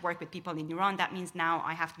wanted to work with people in Iran, that means now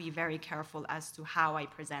I have to be very careful as to how I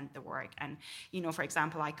present the work. And for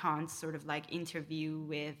example, I can't sort of like interview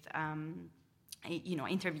with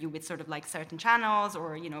sort of like certain channels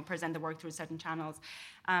or present the work through certain channels,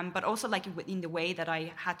 but also like in the way that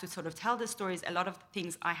I had to sort of tell the stories, a lot of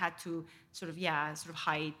things I had to sort of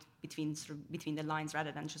hide between the lines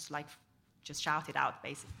rather than just shout it out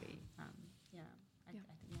basically.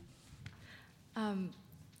 Can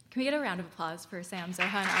we get a round of applause for Sam,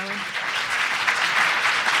 Zoha, and Arwen?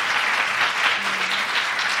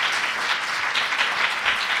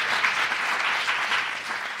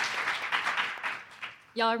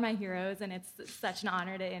 Y'all are my heroes, and it's such an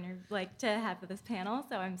honor to have this panel.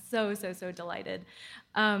 So I'm so delighted.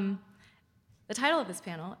 The title of this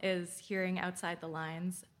panel is "Hearing Outside the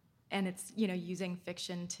Lines," and it's using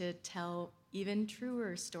fiction to tell even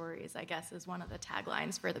truer stories, I guess, is one of the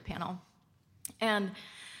taglines for the panel. And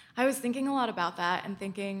I was thinking a lot about that and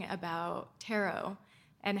thinking about tarot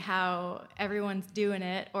and how everyone's doing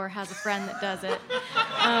it or has a friend that does it.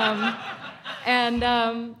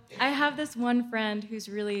 I have this one friend who's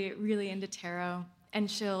really, really into tarot,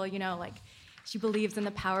 and she'll, she believes in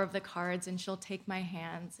the power of the cards, and she'll take my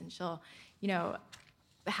hands and she'll,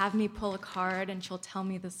 have me pull a card, and she'll tell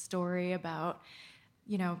me the story about,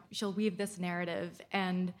 she'll weave this narrative.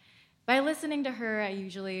 And By listening to her, I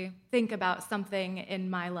usually think about something in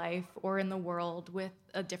my life or in the world with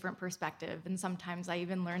a different perspective, and sometimes I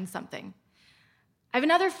even learn something. I have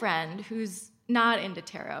another friend who's not into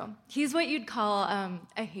tarot. He's what you'd call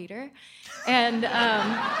a hater, and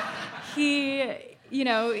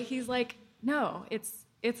he's like, no,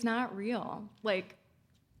 it's not real. Like,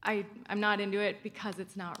 I'm not into it because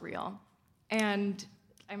it's not real, and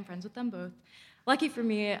I'm friends with them both. Lucky for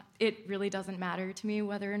me, it really doesn't matter to me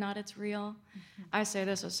whether or not it's real. Mm-hmm. I say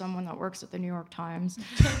this as someone that works at the New York Times.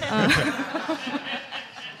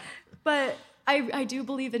 But I do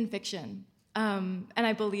believe in fiction. And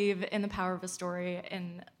I believe in the power of a story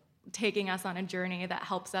and taking us on a journey that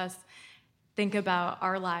helps us think about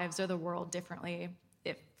our lives or the world differently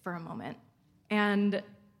for a moment. And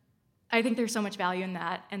I think there's so much value in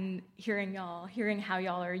that, and hearing how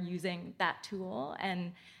y'all are using that tool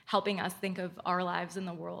and helping us think of our lives in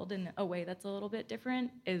the world in a way that's a little bit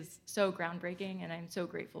different is so groundbreaking, and I'm so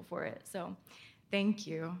grateful for it. So thank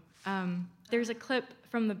you. There's a clip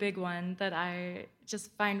from the big one that I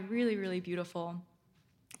just find really, really beautiful,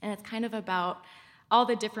 and it's kind of about all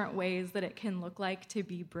the different ways that it can look like to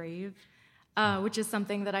be brave, which is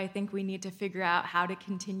something that I think we need to figure out how to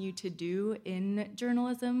continue to do in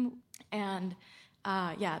journalism. And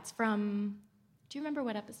it's from, do you remember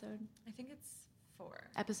what episode? I think it's 4.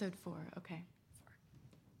 Episode 4, okay. 4.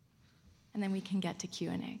 And then we can get to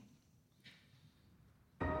Q&A.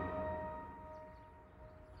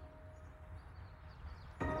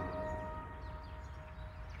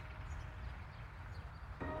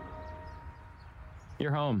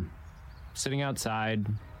 You're home, sitting outside,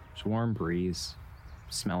 there's a warm breeze,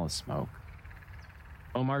 smell of smoke.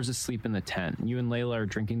 Omar's asleep in the tent. You and Layla are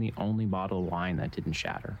drinking the only bottle of wine that didn't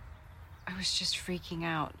shatter. I was just freaking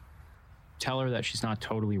out. Tell her that she's not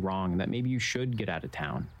totally wrong and that maybe you should get out of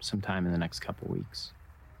town sometime in the next couple weeks.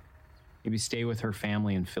 Maybe stay with her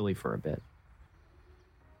family in Philly for a bit.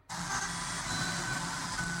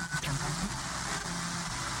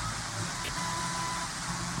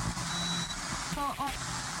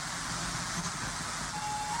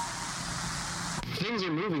 Things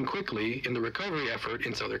are moving quickly in the recovery effort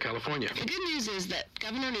in Southern California. The good news is that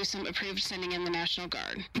Governor Newsom approved sending in the National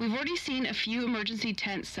Guard. We've already seen a few emergency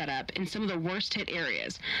tents set up in some of the worst hit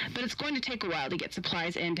areas, but it's going to take a while to get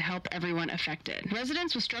supplies in to help everyone affected.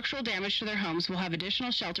 Residents with structural damage to their homes will have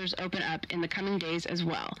additional shelters open up in the coming days as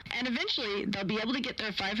well. And eventually, they'll be able to get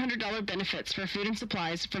their $500 benefits for food and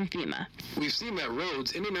supplies from FEMA. We've seen that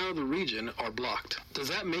roads in and out of the region are blocked. Does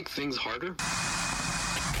that make things harder?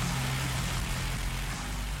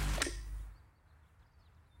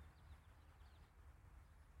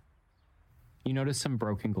 You notice some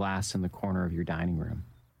broken glass in the corner of your dining room.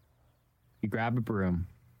 You grab a broom,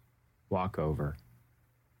 walk over,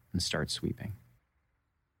 and start sweeping.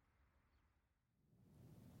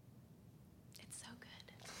 It's so good.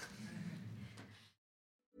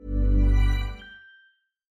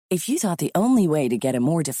 If you thought the only way to get a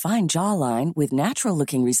more defined jawline with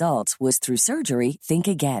natural-looking results was through surgery, think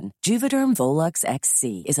again. Juvederm Volux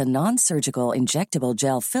XC is a non-surgical injectable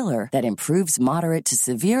gel filler that improves moderate to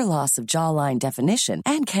severe loss of jawline definition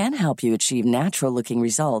and can help you achieve natural-looking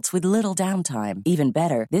results with little downtime. Even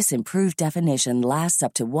better, this improved definition lasts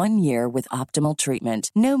up to 1 year with optimal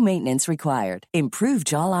treatment. No maintenance required. Improve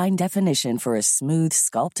jawline definition for a smooth,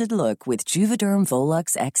 sculpted look with Juvederm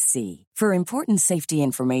Volux XC. For important safety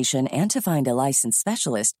information and to find a licensed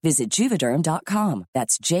specialist, visit Juvederm.com.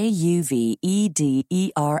 That's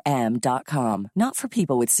JUVEDERM.com. Not for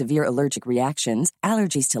people with severe allergic reactions,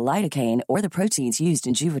 allergies to lidocaine, or the proteins used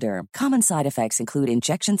in Juvederm. Common side effects include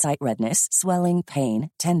injection site redness, swelling,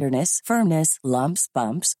 pain, tenderness, firmness, lumps,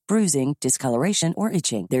 bumps, bruising, discoloration, or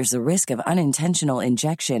itching. There's a risk of unintentional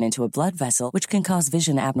injection into a blood vessel, which can cause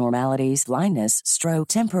vision abnormalities, blindness, stroke,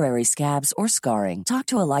 temporary scabs, or scarring. Talk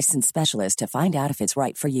to a licensed specialist to find out if it's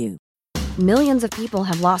right for you. Millions of people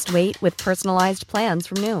have lost weight with personalized plans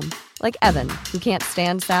from Noom. Like Evan, who can't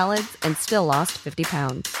stand salads and still lost 50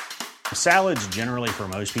 pounds. Salads generally for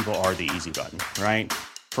most people are the easy button, right?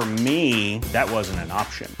 For me, that wasn't an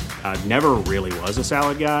option. I never really was a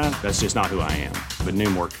salad guy. That's just not who I am. But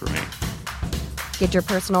Noom worked for me. Get your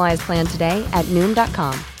personalized plan today at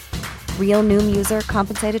Noom.com. Real Noom user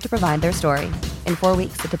compensated to provide their story. In 4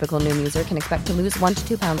 weeks, the typical Noom user can expect to lose 1 to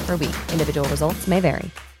 2 pounds per week. Individual results may vary.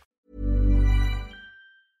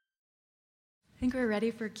 I think we're ready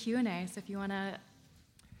for Q&A, so if you want to...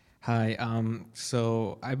 Hi,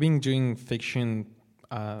 so I've been doing fiction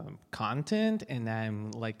content, and I'm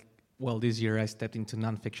this year I stepped into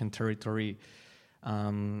nonfiction territory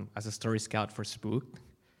as a story scout for Spooked,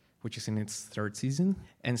 which is in its 3rd season.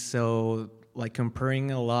 And so like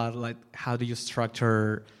comparing a lot, like how do you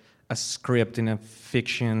structure a script in a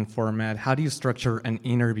fiction format? How do you structure an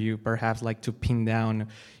interview, perhaps like to pin down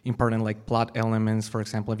important like plot elements, for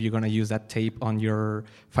example, if you're going to use that tape on your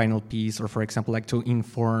final piece, or for example, like to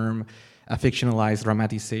inform a fictionalized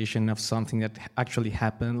dramatization of something that actually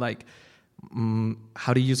happened? Like,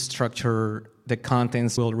 how do you structure the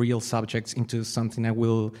contents, real subjects, into something that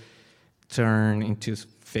will turn into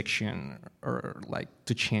fiction, or like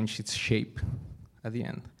to change its shape at the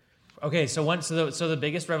end? Okay, so the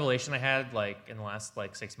biggest revelation I had like in the last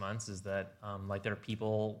like 6 months is that like there are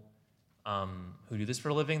people who do this for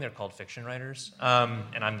a living. They're called fiction writers,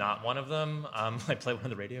 and I'm not one of them. I play one on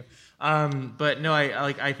the radio, but no,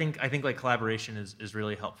 I think like collaboration is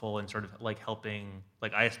really helpful in sort of like helping.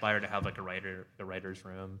 Like I aspire to have like a writer's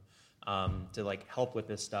room to like help with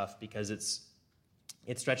this stuff, because it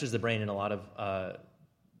stretches the brain in a lot of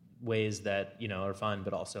ways that, you know, are fun,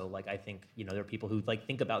 but also like I think, you know, there are people who like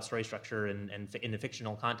think about story structure and in the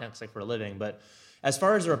fictional context like for a living. But as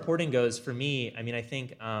far as the reporting goes, for me, I mean, I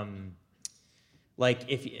think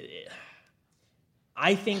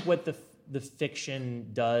I think what the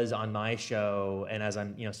fiction does on my show, and as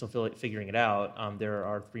I'm, you know, still figuring it out, there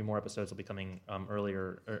are 3 more episodes will be coming early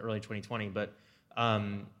 2020, but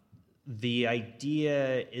the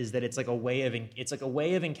idea is that it's like a way of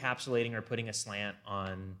encapsulating or putting a slant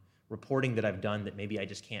on reporting that I've done that maybe I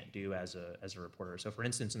just can't do as a reporter. So for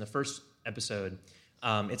instance, in the first episode,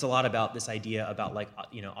 it's a lot about this idea about like,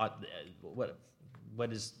 you know,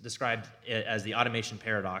 what is described as the automation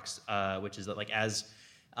paradox, which is that like as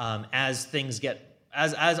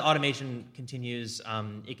automation continues,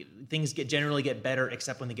 things generally get better,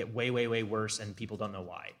 except when they get way, way, way worse and people don't know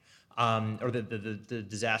why. Or the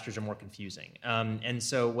disasters are more confusing. And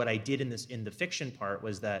so what I did in the fiction part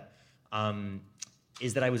was that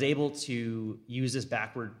I was able to use this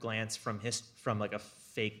backward glance from like a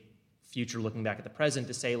fake future looking back at the present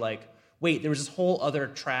to say like, wait, there was this whole other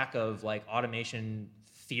track of like automation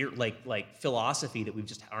like philosophy that we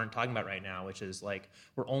just aren't talking about right now, which is like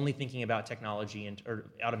we're only thinking about technology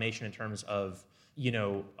or automation in terms of, you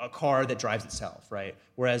know, a car that drives itself, right?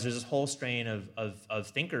 Whereas there's this whole strain of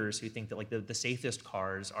thinkers who think that like the safest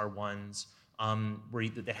cars are ones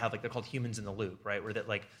they have like, they're called humans in the loop, right? Where that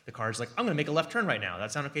like the car's like, I'm going to make a left turn right now.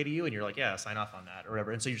 That sound okay to you? And you're like, yeah, sign off on that or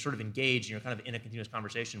whatever. And so you're sort of engaged and you're kind of in a continuous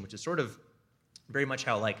conversation, which is sort of very much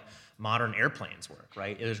how like modern airplanes work,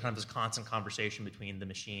 right? There's kind of this constant conversation between the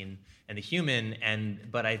machine and the human,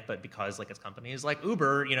 but because like it's companies like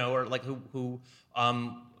Uber, you know, or like who are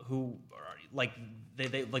like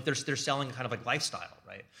they're selling kind of like lifestyle,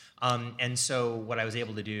 right? And so what I was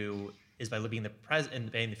able to do is by looking in the present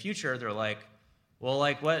and in the future, they're like, well,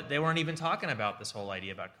 like what they weren't even talking about this whole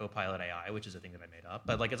idea about Copilot AI, which is a thing that I made up,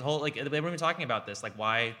 but like it's a whole like they weren't even talking about this, like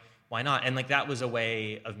why not? And like that was a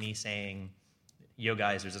way of me saying, yo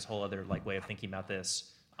guys, there's this whole other like way of thinking about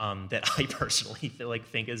this that I personally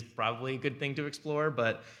think is probably a good thing to explore,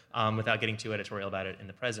 but without getting too editorial about it in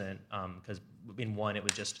the present, because in one it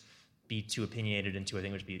would just be too opinionated, and two I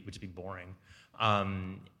think would just be boring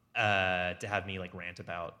to have me like rant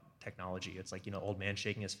about technology. It's like, you know, old man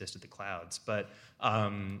shaking his fist at the clouds, or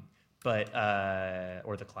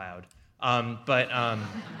the cloud. But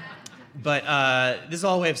this is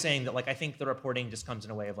all a way of saying that like I think the reporting just comes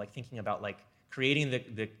in a way of like thinking about like creating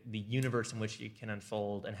the universe in which it can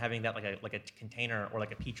unfold, and having that like a container or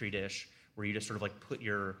like a petri dish where you just sort of like put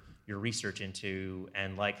your research into,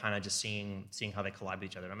 and like kind of just seeing how they collide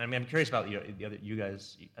with each other. I mean, I'm curious about you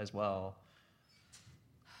guys as well.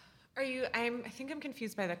 I think I'm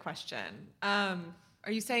confused by the question.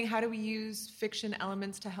 Are you saying how do we use fiction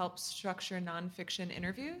elements to help structure nonfiction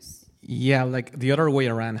interviews? Yeah, like the other way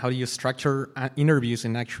around. How do you structure interviews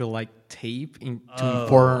in actual like tape to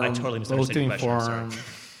inform? I totally misunderstood the question.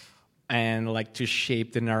 And like to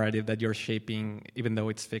shape the narrative that you're shaping, even though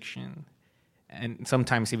it's fiction. And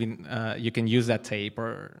sometimes even you can use that tape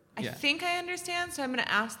or. Yeah. I think I understand, so I'm going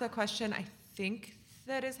to ask the question I think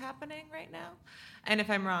that is happening right now. And if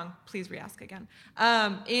I'm wrong, please re-ask again.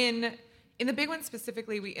 In the big one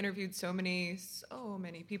specifically, we interviewed so many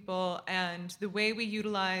people, and the way we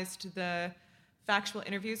utilized the factual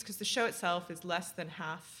interviews, because the show itself is less than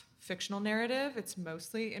half fictional narrative, it's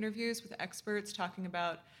mostly interviews with experts talking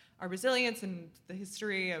about our resilience and the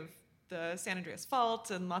history of the San Andreas Fault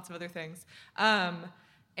and lots of other things.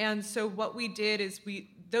 And so what we did is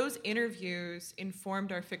those interviews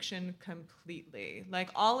informed our fiction completely. Like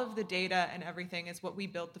all of the data and everything is what we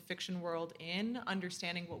built the fiction world in,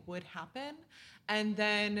 understanding what would happen. And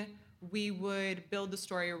then we would build the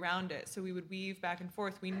story around it. So we would weave back and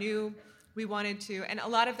forth. We knew we wanted to, and a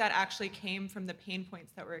lot of that actually came from the pain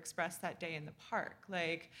points that were expressed that day in the park.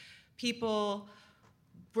 Like, people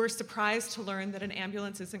were surprised to learn that an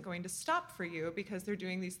ambulance isn't going to stop for you because they're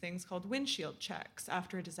doing these things called windshield checks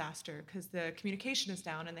after a disaster, because the communication is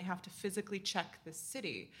down and they have to physically check the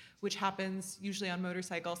city, which happens usually on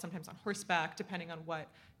motorcycle, sometimes on horseback, depending on what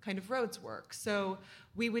kind of roads work. So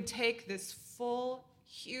we would take this full,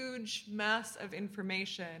 huge mass of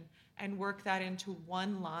information and work that into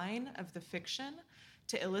one line of the fiction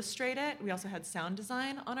to illustrate it. We also had sound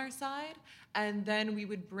design on our side, and then we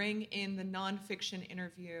would bring in the nonfiction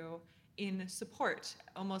interview in support,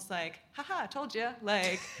 almost like, haha, told you,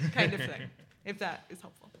 like, kind of thing, if that is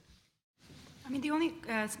helpful. I mean, the only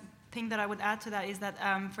thing that I would add to that is that,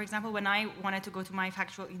 for example, when I wanted to go to my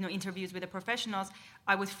factual, interviews with the professionals,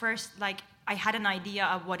 I would first, I had an idea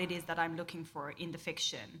of what it is that I'm looking for in the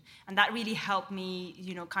fiction. And that really helped me,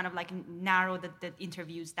 kind of narrow the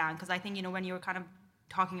interviews down. Because I think, when you're kind of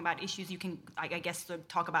talking about issues, you can, I guess, sort of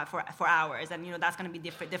talk about for hours, and that's going to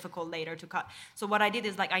be difficult later to cut. So what I did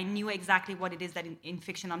is I knew exactly what it is that in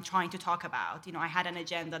fiction I'm trying to talk about. I had an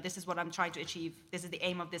agenda. This is what I'm trying to achieve. This is the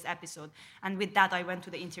aim of this episode. And with that, I went to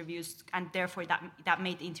the interviews, and therefore that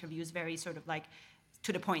made the interviews very sort of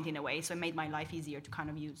to the point in a way. So it made my life easier to kind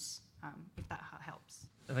of use, if that helps.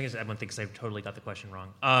 I think I just add one thing because I totally got the question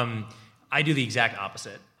wrong. I do the exact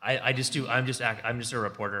opposite. I'm just a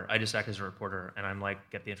reporter. I just act as a reporter, and I'm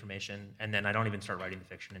get the information, and then I don't even start writing the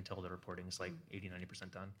fiction until the reporting is 80-90%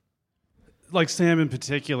 done. Sam in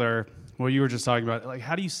particular, what you were just talking about,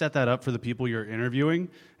 how do you set that up for the people you're interviewing,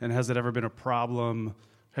 and has it ever been a problem?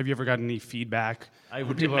 Have you ever gotten any feedback? I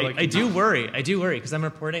do worry because I'm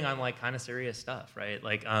reporting on kind of serious stuff, right?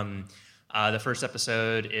 The first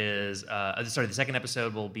episode is the second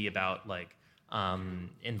episode will be about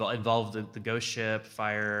involve the ghost ship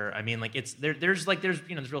fire. I mean, there's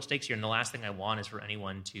real stakes here, and the last thing I want is for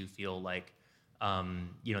anyone to feel they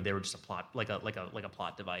were just a plot, like a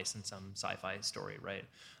plot device in some sci-fi story, right?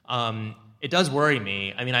 It does worry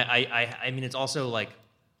me. I mean, I mean, it's also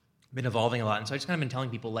been evolving a lot, and so I just kind of been telling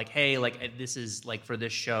people hey, this is for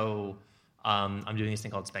this show. I'm doing this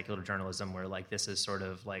thing called speculative journalism, where this is sort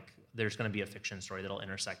of there's going to be a fiction story that'll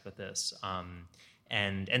intersect with this.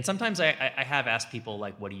 And sometimes I have asked people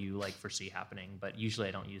what do you foresee happening, but usually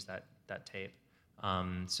I don't use that tape.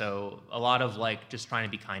 So a lot of just trying to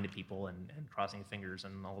be kind to people and crossing fingers,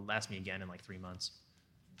 and they'll ask me again in 3 months.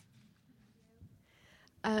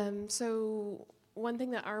 So one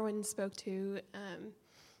thing that Arwen spoke to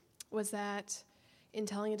was that in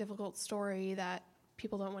telling a difficult story that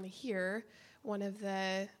people don't want to hear, one of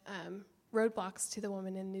the roadblocks to the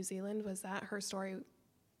woman in New Zealand was that her story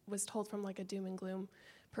was told from a doom and gloom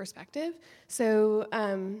perspective. So,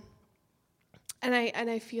 and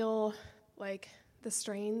I feel the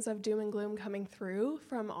strains of doom and gloom coming through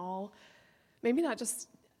from all, maybe not just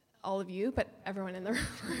all of you, but everyone in the room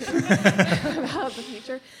about the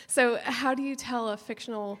future. So how do you tell a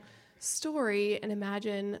fictional story and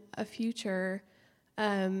imagine a future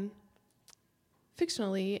fictionally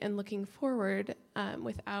and looking forward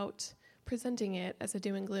without presenting it as a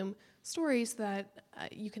doom and gloom story so that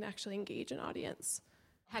you can actually engage an audience?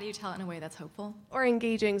 How do you tell it in a way that's hopeful? Or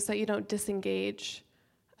engaging so that you don't disengage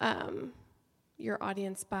your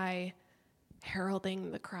audience by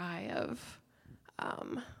heralding the cry of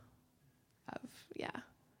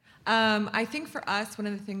I think for us, one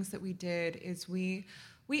of the things that we did is we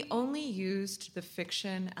only used the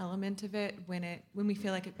fiction element of it when we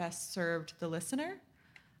feel like it best served the listener.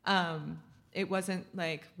 It wasn't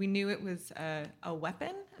we knew it was a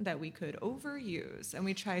weapon that we could overuse, and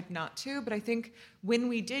we tried not to, but I think when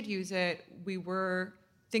we did use it, we were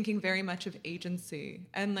thinking very much of agency.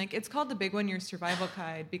 And it's called The Big One, Your Survival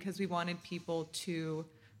Guide, because we wanted people to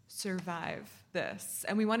survive this.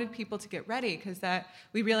 And we wanted people to get ready, because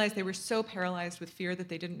we realized they were so paralyzed with fear that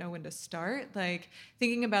they didn't know when to start.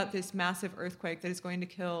 Thinking about this massive earthquake that is going to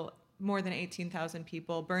kill more than 18,000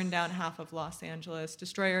 people, burn down half of Los Angeles,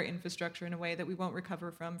 destroy our infrastructure in a way that we won't recover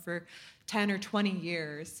from for 10 or 20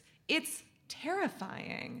 years. It's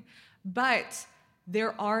terrifying, but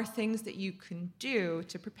there are things that you can do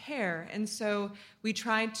to prepare. And so we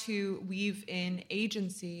tried to weave in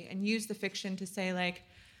agency and use the fiction to say,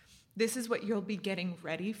 this is what you'll be getting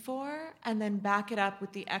ready for, and then back it up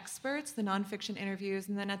with the experts, the nonfiction interviews,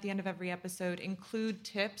 and then at the end of every episode, include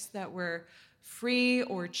tips that were free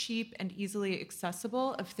or cheap and easily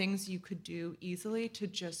accessible of things you could do easily to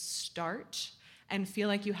just start and feel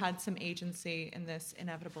like you had some agency in this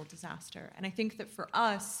inevitable disaster. And I think that for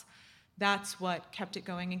us, that's what kept it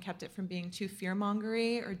going and kept it from being too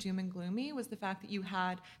fear-mongery or doom and gloomy, was the fact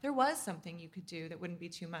that there was something you could do that wouldn't be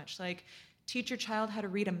too much. Like, teach your child how to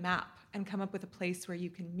read a map and come up with a place where you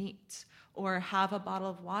can meet, or have a bottle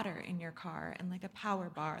of water in your car and like a power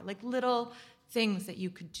bar, like little things that you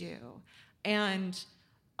could do. And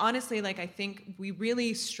honestly, like, I think we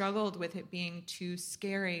really struggled with it being too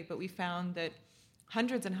scary, but we found that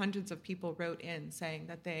hundreds and hundreds of people wrote in saying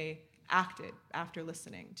that they acted after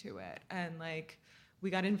listening to it. And like, we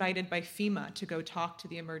got invited by FEMA to go talk to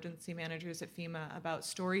the emergency managers at FEMA about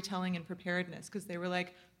storytelling and preparedness, because they were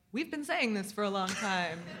like, we've been saying this for a long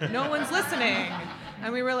time. No one's listening.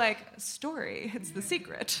 And we were like, story, it's the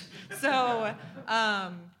secret. So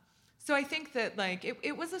I think that like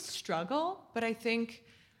it was a struggle, but I think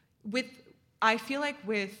I feel like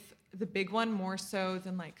with the big one more so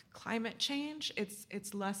than like climate change,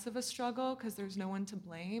 it's less of a struggle because there's no one to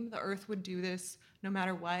blame. The Earth would do this no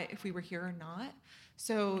matter what, if we were here or not.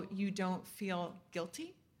 So you don't feel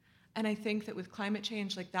guilty. And I think that with climate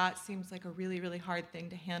change, like, that seems like a really, really hard thing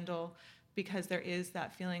to handle, because there is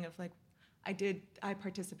that feeling of like, I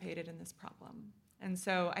participated in this problem. And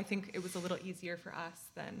so I think it was a little easier for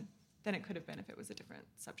us than it could have been if it was a different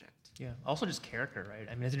subject. Yeah. Also just character, right?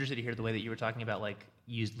 I mean, it's interesting to hear the way that you were talking about, like,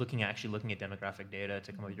 looking at demographic data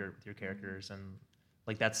to come up with your characters. And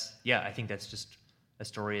like, that's, yeah, I think that's just, a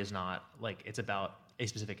story is not like, it's about a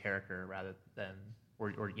specific character rather than,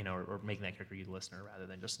 or making that character you the listener, rather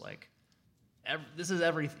than just like, this is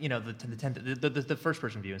the first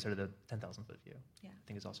person view instead of the 10,000 foot view. Yeah. I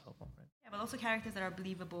think is also helpful, right? Yeah, but also characters that are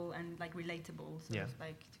believable and like relatable, sort of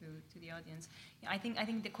like to the audience. Yeah, I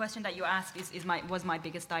think the question that you asked was my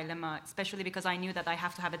biggest dilemma, especially because I knew that I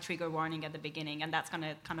have to have a trigger warning at the beginning, and that's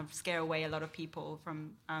gonna kind of scare away a lot of people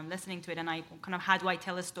from listening to it. And I kind of, how do I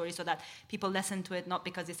tell a story so that people listen to it not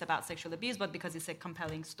because it's about sexual abuse, but because it's a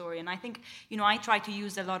compelling story? And I think I try to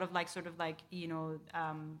use a lot of like sort of like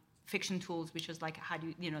fiction tools, which is like, how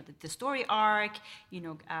do you the story arc,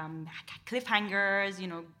 cliffhangers,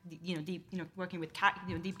 deep, working with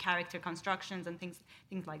deep character constructions and things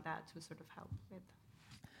like that to sort of help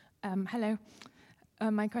with. Hello.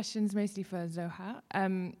 My question's mostly for Zohar,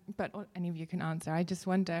 but any of you can answer. I just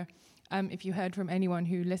wonder if you heard from anyone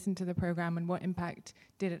who listened to the program, and what impact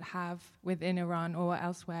did it have within Iran or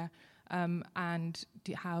elsewhere, and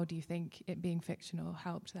how do you think it being fictional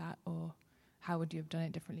helped that, or how would you have done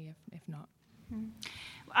it differently if not?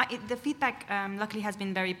 The feedback, luckily, has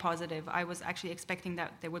been very positive. I was actually expecting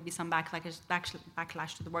that there would be some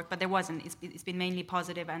backlash to the work, but there wasn't. It's been mainly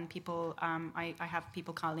positive, and people, I have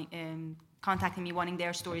people contacting me wanting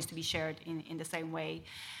their stories to be shared in the same way.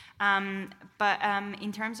 But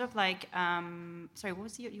in terms of like, sorry, what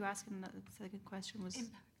was you asking? The second question was.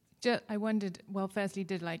 I wondered, well, firstly,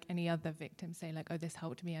 did like any other victim say like, oh, this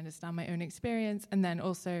helped me understand my own experience, and then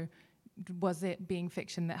also, was it being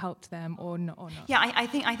fiction that helped them or not? Yeah, I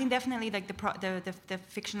think definitely like the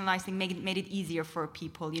fictionalized thing made it easier for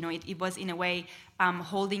people. It was in a way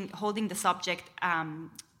holding the subject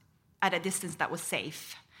at a distance that was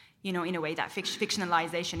safe. In a way, that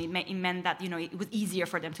fictionalization, it meant that it was easier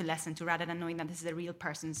for them to listen to, rather than knowing that this is a real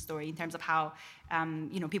person's story, in terms of how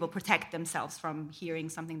people protect themselves from hearing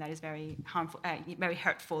something that is very harmful, very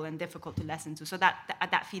hurtful and difficult to listen to. So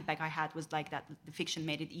that feedback I had was like that the fiction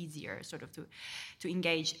made it easier, sort of to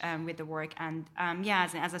engage with the work. And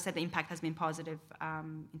as I said, the impact has been positive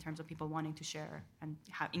in terms of people wanting to share and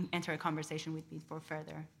enter a conversation with me for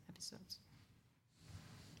further episodes.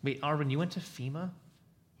 Wait, Arwen, you went to FEMA?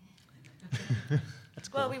 That's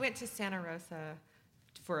cool. Well, we went to Santa Rosa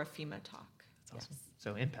for a FEMA talk. That's awesome. Yes.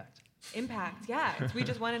 So impact. Impact, yeah. We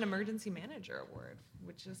just won an emergency manager award,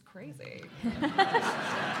 which is crazy.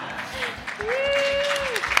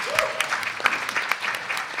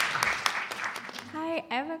 Hi,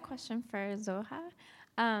 I have a question for Zohar.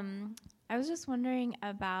 I was just wondering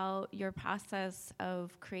about your process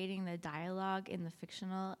of creating the dialogue in the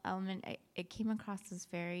fictional element. It came across as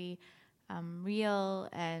very real,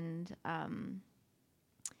 and I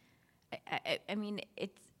mean,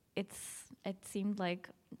 it seemed like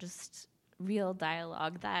just real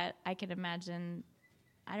dialogue that I could imagine.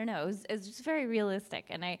 I don't know. It was just very realistic,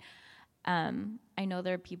 and I know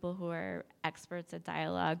there are people who are experts at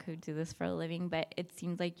dialogue who do this for a living, but it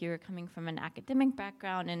seemed like you were coming from an academic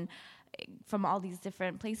background and from all these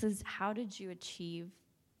different places. How did you achieve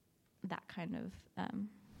that kind of?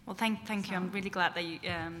 Well, thank you. I'm really glad that you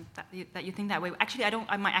think that way. Actually, I don't.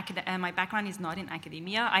 My background is not in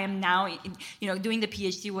academia. I am now, doing the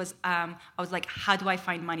PhD. I was like, how do I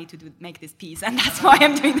find money to make this piece? And that's why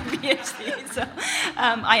I'm doing the PhD. So,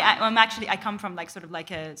 I come from sort of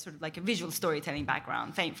like a visual storytelling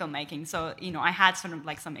background, filmmaking. So I had sort of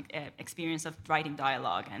like some experience of writing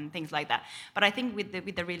dialogue and things like that. But I think with the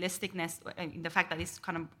realisticness, the fact that it's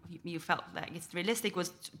kind of you felt like it's realistic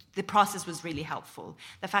was the process was really helpful.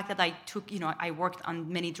 The fact that I took, I worked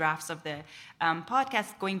on many drafts of the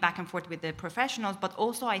podcast, going back and forth with the professionals, but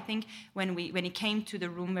also I think when it came to the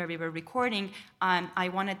room where we were recording, I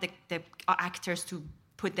wanted the actors to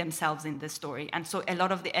put themselves in the story, and so a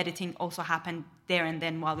lot of the editing also happened there and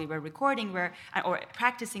then while we were recording, or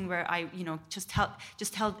practicing, where I, just tell,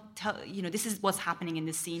 this is what's happening in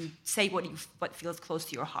the scene. Say what feels close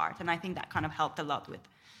to your heart, and I think that kind of helped a lot with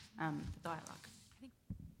the dialogue.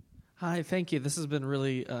 Hi, thank you. This has been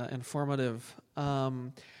really informative.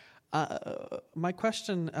 My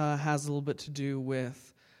question has a little bit to do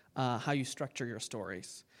with how you structure your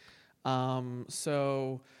stories. Most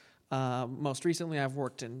recently, I've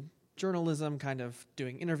worked in journalism, kind of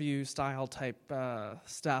doing interview style type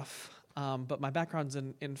stuff, but my background's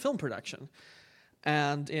in film production.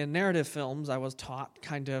 And in narrative films, I was taught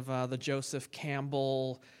kind of the Joseph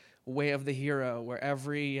Campbell way of the hero, where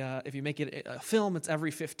if you make it a film, it's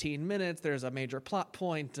every 15 minutes, there's a major plot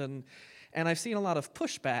point, and I've seen a lot of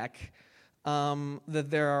pushback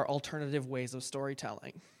that there are alternative ways of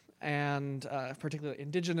storytelling, and particularly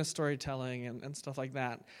indigenous storytelling and stuff like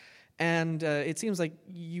that. And it seems like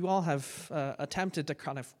you all have attempted to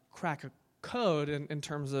kind of crack a code in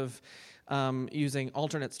terms of using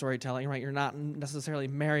alternate storytelling, right? You're not necessarily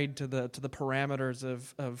married to the parameters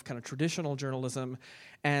of kind of traditional journalism,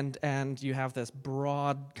 and you have this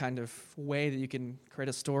broad kind of way that you can create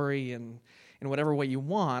a story in whatever way you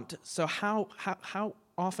want. So how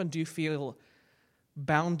often do you feel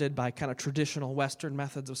bounded by kind of traditional Western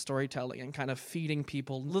methods of storytelling and kind of feeding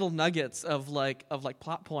people little nuggets of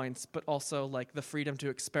plot points, but also like the freedom to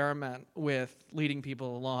experiment with leading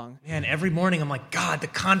people along? Man, every morning I'm like, God, the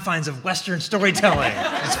confines of Western storytelling.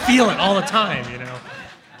 I just feel it all the time,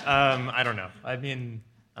 I don't know. I mean,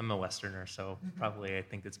 I'm a Westerner, so probably I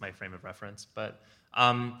think it's my frame of reference. But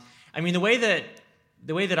the way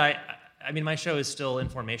that I my show is still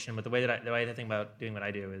information, but the way that I think about doing what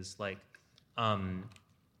I do is like,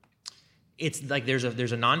 it's like there's a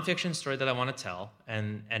nonfiction story that I want to tell,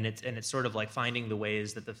 and it's sort of like finding the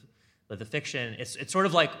ways that the fiction. It's sort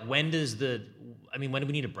of like when do we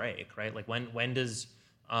need a break, right? Like when is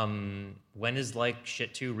like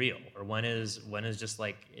shit too real, or when is just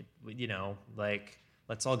like like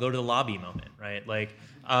let's all go to the lobby moment, right? Like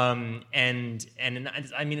and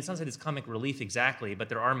it's not that it's comic relief exactly, but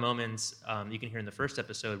there are moments you can hear in the first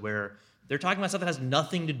episode where they're talking about stuff that has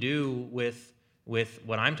nothing to do with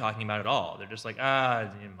what I'm talking about at all. They're just like,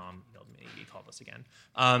 Mom yelled at me, you called us again.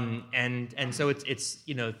 And so it's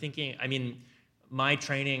thinking. I mean, my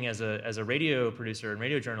training as a radio producer and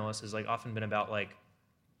radio journalist has like often been about like,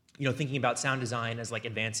 thinking about sound design as like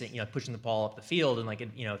advancing, pushing the ball up the field and like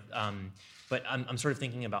but I'm sort of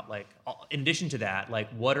thinking about like, in addition to that, like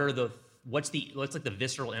what's like the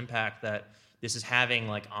visceral impact that this is having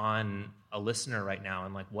like on a listener right now,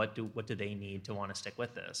 and like what do they need to want to stick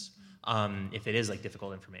with this, if it is like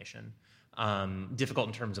difficult information, difficult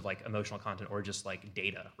in terms of like emotional content or just like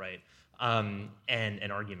data, right, and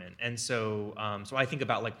an argument. And so I think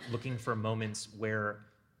about like looking for moments where,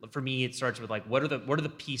 for me, it starts with like what are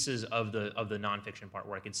the pieces of the nonfiction part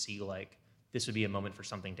where I can see like this would be a moment for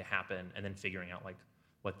something to happen, and then figuring out like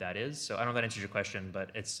what that is. So I don't know if that answers your question,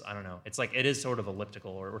 but I don't know. It's like it is sort of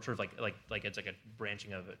elliptical, or sort of like it's like a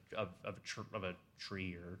branching of a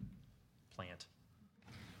tree or plant.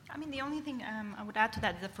 I mean, the only thing I would add to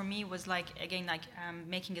that for me was like, again, like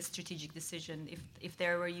making a strategic decision. If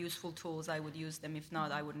there were useful tools, I would use them. If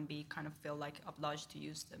not, I wouldn't be kind of feel like obliged to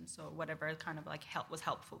use them. So whatever kind of like was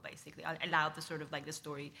helpful, basically, I allowed the sort of like the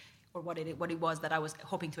story or what it was that I was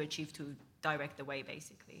hoping to achieve to direct the way,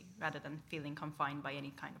 basically, rather than feeling confined by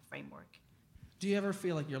any kind of framework. Do you ever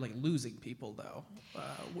feel like you're like losing people though,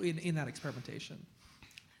 in that experimentation?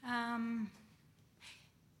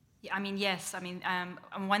 Yeah, I mean, yes. I mean,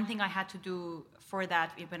 one thing I had to do for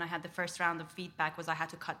that when I had the first round of feedback was I had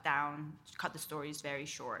to cut the stories very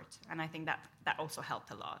short, and I think that also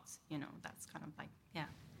helped a lot. That's kind of like, yeah.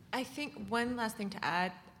 I think one last thing to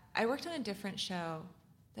add, I worked on a different show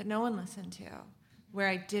that no one listened to, where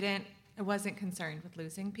I wasn't concerned with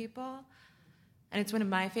losing people, and it's one of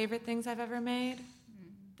my favorite things I've ever made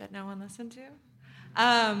that no one listened to.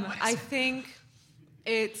 I think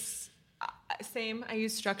it's Same. I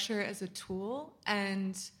use structure as a tool,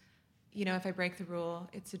 and if I break the rule,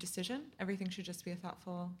 it's a decision. Everything should just be a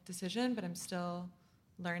thoughtful decision, but I'm still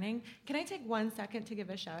learning. Can I take 1 second to give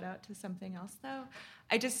a shout out to something else, though?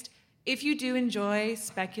 If you do enjoy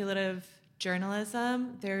speculative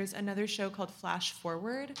journalism, there's another show called Flash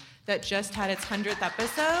Forward that just had its 100th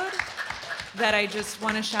episode that I just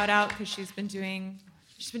want to shout out because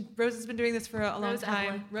Rose has been doing this for a long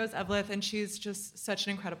time. Rose Eveleth, and she's just such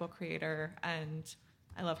an incredible creator, and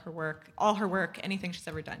I love her work. All her work, anything she's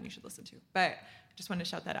ever done, you should listen to. But I just wanted to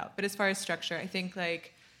shout that out. But as far as structure, I think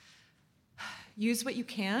use what you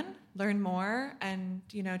can, learn more, and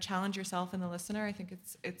challenge yourself and the listener. I think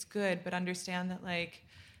it's good, but understand that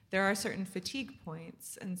there are certain fatigue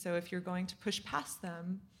points, and so if you're going to push past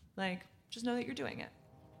them, just know that you're doing it.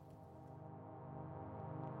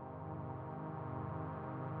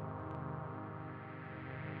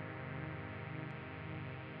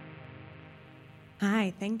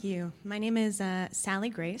 Hi, thank you. My name is Sally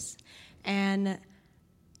Grace, and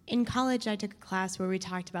in college I took a class where we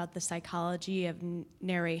talked about the psychology of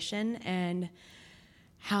narration and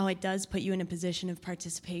how it does put you in a position of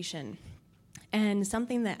participation. And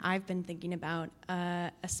something that I've been thinking about,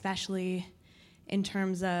 especially in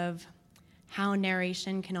terms of how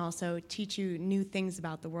narration can also teach you new things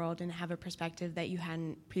about the world and have a perspective that you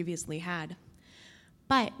hadn't previously had.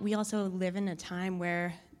 But we also live in a time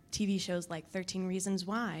where TV shows like 13 Reasons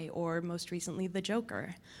Why, or most recently The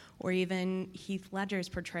Joker, or even Heath Ledger's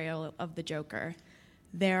portrayal of the Joker,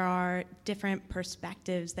 there are different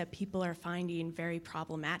perspectives that people are finding very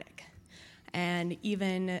problematic. And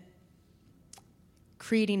even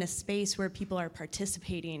creating a space where people are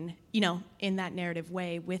participating, in that narrative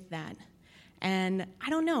way with that. And I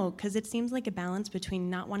don't know, because it seems like a balance between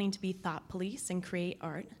not wanting to be thought police and create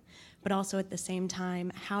art, but also at the same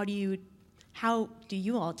time, how do you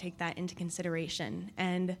all take that into consideration?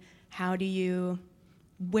 And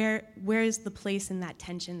where is the place in that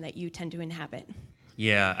tension that you tend to inhabit?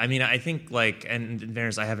 Yeah, I mean, I think and in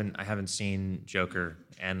fairness, I haven't seen Joker,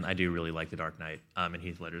 and I do really like The Dark Knight and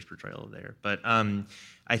Heath Ledger's portrayal there. But I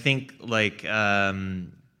think for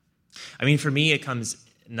me, it comes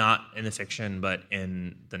not in the fiction, but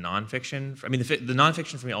in the nonfiction. I mean, the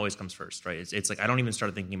nonfiction for me always comes first, right? It's I don't even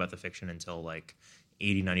start thinking about the fiction until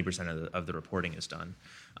 80-90% of the reporting is done.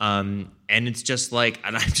 And it's just and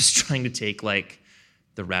I'm just trying to take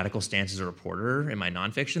the radical stance as a reporter in my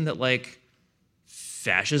nonfiction that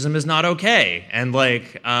fascism is not okay, and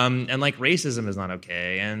racism is not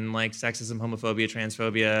okay, and sexism, homophobia,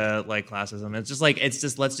 transphobia, classism. It's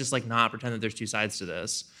just let's just not pretend that there's two sides to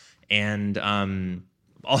this. And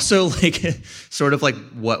also sort of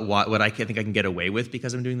what I think I can get away with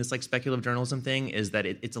because I'm doing this speculative journalism thing is that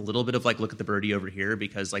it's a little bit of look at the birdie over here,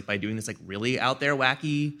 because by doing this really out there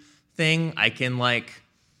wacky thing, I can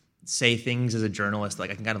say things as a journalist, I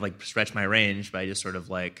can kind of stretch my range by just sort of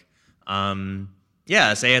say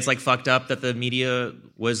it's fucked up that the media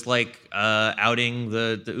was outing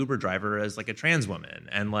the Uber driver as a trans woman,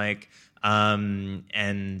 and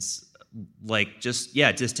just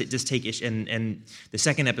take issue. And the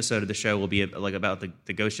second episode of the show will be about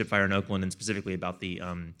the ghost ship fire in Oakland, and specifically about the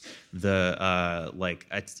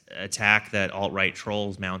attack that alt-right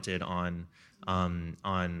trolls mounted on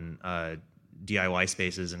DIY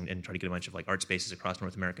spaces and try to get a bunch of art spaces across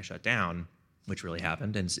North America shut down, which really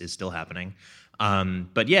happened and is still happening.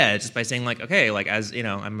 But yeah, just by saying okay, as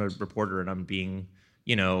I'm a reporter and I'm being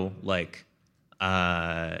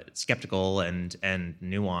skeptical and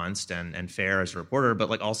nuanced and fair as a reporter,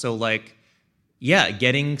 but also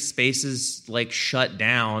getting spaces shut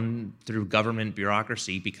down through government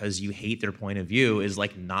bureaucracy because you hate their point of view is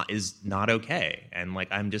not okay. And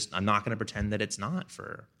I'm not going to pretend that it's not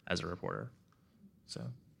as a reporter. So.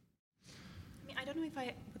 I don't know if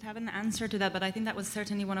I would have an answer to that, but I think that was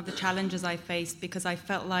certainly one of the challenges I faced, because I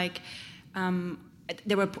felt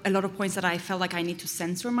there were a lot of points that I felt I need to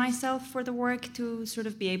censor myself for the work to sort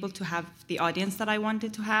of be able to have the audience that I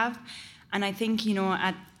wanted to have. And I think,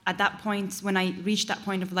 at that point, when I reached that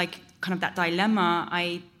point of kind of that dilemma,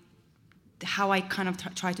 how I kind of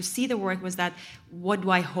try to see the work was that, what do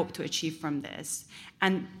I hope to achieve from this?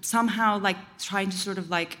 And somehow trying to sort of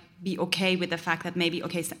be okay with the fact that maybe,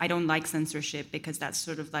 okay, so I don't like censorship because that's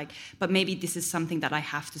sort of but maybe this is something that I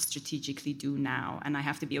have to strategically do now, and I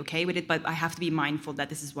have to be okay with it, but I have to be mindful that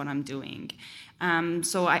this is what I'm doing.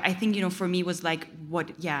 So I think, for me was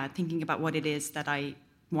thinking about what it is that I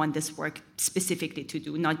want this work specifically to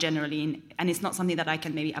do, not generally, and it's not something that I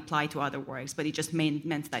can maybe apply to other works, but it just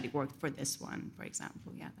meant that it worked for this one, for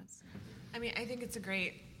example. Yeah, that's. I mean, I think it's a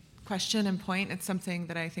great question and point. It's something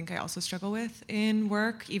that I think I also struggle with in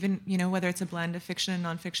work, even, whether it's a blend of fiction and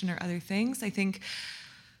nonfiction or other things. I think,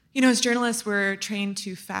 as journalists, we're trained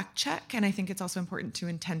to fact check, and I think it's also important to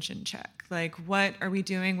intention check. Like, what are we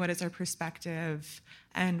doing? What is our perspective?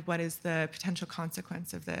 And what is the potential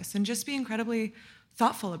consequence of this? And just be incredibly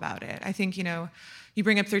thoughtful about it. I think, you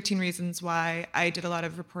bring up 13 Reasons Why. I did a lot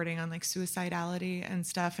of reporting on like suicidality and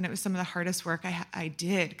stuff, and it was some of the hardest work I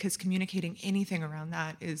did, because communicating anything around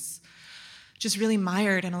that is just really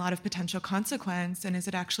mired in a lot of potential consequence. And is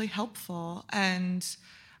it actually helpful? And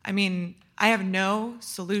I mean, I have no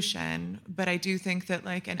solution, but I do think that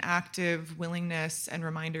like an active willingness and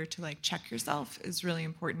reminder to like check yourself is really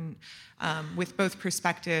important, with both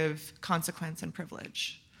perspective, consequence, and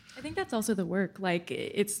privilege. I think that's also the work. Like,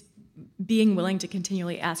 it's being willing to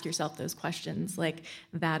continually ask yourself those questions. Like,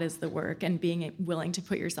 that is the work, and being willing to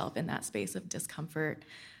put yourself in that space of discomfort,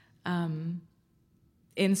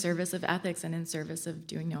 in service of ethics and in service of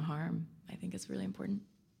doing no harm, I think is really important.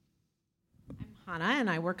 Hannah, and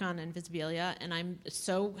I work on Invisibilia, and I'm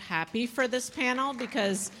so happy for this panel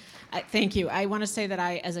because, thank you. I want to say that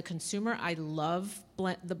as a consumer, I love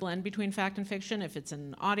the blend between fact and fiction. If it's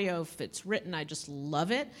in audio, if it's written, I just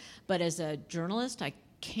love it. But as a journalist, I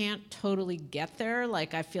can't totally get there.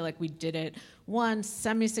 Like, I feel like we did it once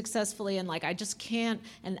semi-successfully, and like I just can't.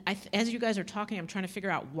 And as you guys are talking, I'm trying to figure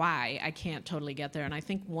out why I can't totally get there. And I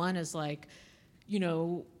think one is like,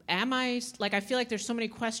 I feel like there's so many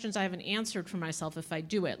questions I haven't answered for myself if I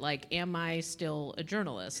do it. Like, am I still a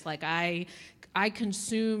journalist? Like, I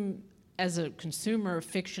consume, as a consumer,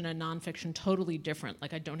 fiction and nonfiction totally different.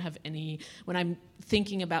 Like, I don't have any, when I'm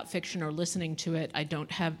thinking about fiction or listening to it, I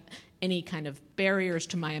don't have any kind of barriers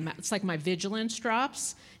to it's like my vigilance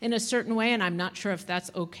drops in a certain way, and I'm not sure if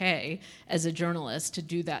that's okay as a journalist to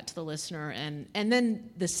do that to the listener. And then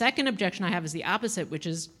the second objection I have is the opposite, which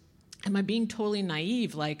is, am I being totally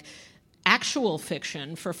naive? Like, actual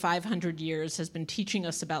fiction for 500 years has been teaching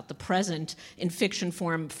us about the present in fiction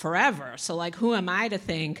form forever. So, like, who am I to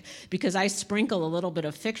think, because I sprinkle a little bit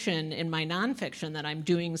of fiction in my nonfiction, that I'm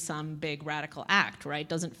doing some big radical act,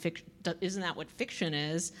 right? Isn't that what fiction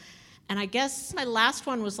is? And I guess my last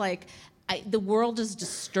one was like, the world is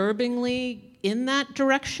disturbingly in that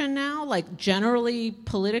direction now. Like, generally,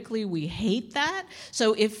 politically, we hate that.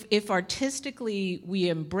 So if artistically we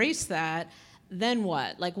embrace that, then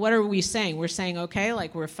what? Like, what are we saying? We're saying, okay,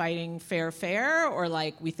 like, we're fighting fair, or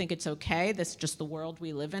like, we think it's okay, this is just the world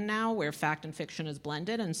we live in now, where fact and fiction is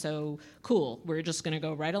blended, and so, cool, we're just gonna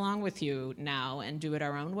go right along with you now and do it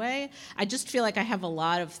our own way. I just feel like I have a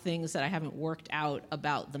lot of things that I haven't worked out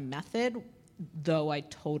about the method, though I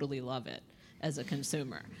totally love it as a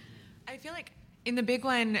consumer. I feel like in the big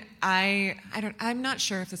one, I'm not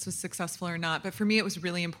sure if this was successful or not, but for me it was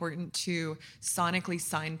really important to sonically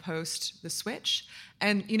signpost the switch.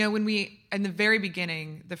 And when in the very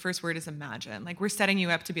beginning, the first word is imagine. Like, we're setting you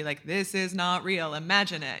up to be like, this is not real,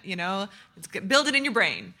 imagine it, build it in your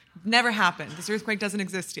brain. Never happened. This earthquake doesn't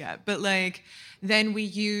exist yet. But like, then we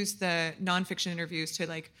use the nonfiction interviews to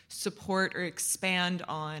like support or expand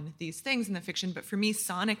on these things in the fiction. But for me,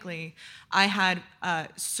 sonically, I had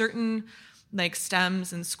certain like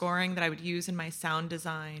stems and scoring that I would use in my sound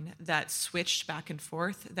design that switched back and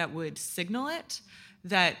forth, that would signal it,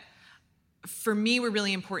 that for me were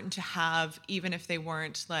really important to have, even if they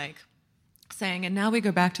weren't like saying, and now we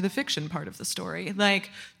go back to the fiction part of the story, like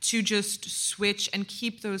to just switch and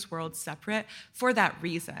keep those worlds separate for that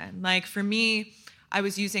reason. Like, for me, I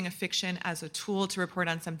was using a fiction as a tool to report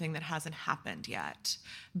on something that hasn't happened yet.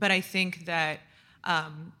 But I think that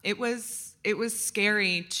it was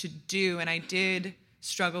scary to do, and I did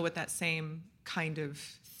struggle with that same kind of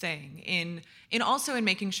thing in also in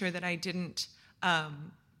making sure that I didn't.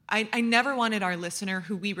 I never wanted our listener,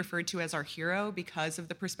 who we referred to as our hero because of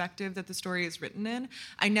the perspective that the story is written in,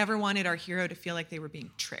 I never wanted our hero to feel like they were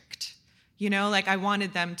being tricked. Like, I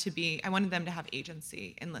wanted them to have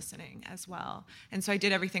agency in listening as well. And so I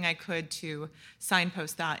did everything I could to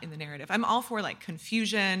signpost that in the narrative. I'm all for like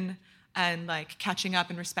confusion and like catching up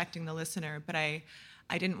and respecting the listener, but I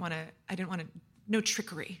didn't want to no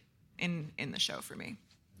trickery in the show for me.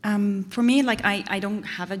 For me, like, I don't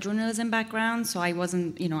have a journalism background, so I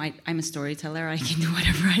wasn't, I'm a storyteller. I can do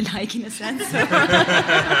whatever I like, in a sense.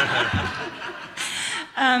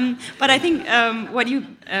 But I think what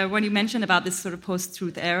you mentioned about this sort of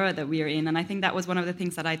post-truth era that we are in, and I think that was one of the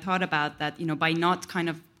things that I thought about, that, by not kind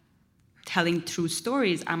of telling true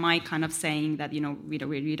stories, am I kind of saying that, we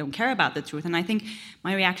don't care about the truth? And I think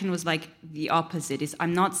my reaction was like the opposite.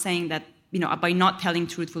 I'm not saying that by not telling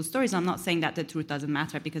truthful stories, I'm not saying that the truth doesn't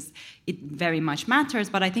matter, because it very much matters.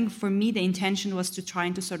 But I think for me, the intention was to try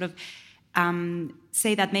to sort of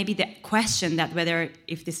say that maybe the question that whether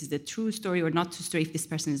if this is the true story or not true story, if this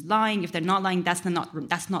person is lying, if they're not lying, that's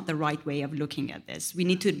not the right way of looking at this. We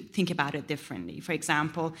need to think about it differently. For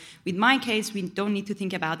example, with my case, we don't need to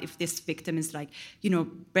think about if this victim is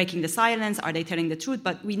breaking the silence, are they telling the truth,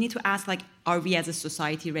 but we need to ask are we as a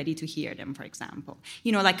society ready to hear them, for example?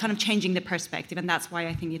 Kind of changing the perspective, and that's why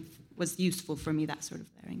I think it was useful for me, that sort of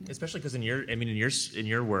thing. Especially because in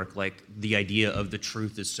your work, the idea of the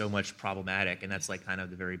truth is so much problematic, and that's kind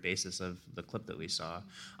of the very basis of the clip that we saw.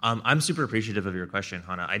 I'm super appreciative of your question,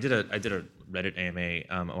 Hannah. I did a Reddit AMA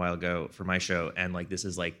a while ago for my show, and this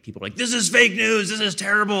is people are this is fake news, this is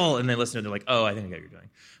terrible, and they listen and they're oh, I think I get what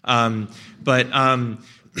you're doing.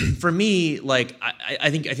 For me, I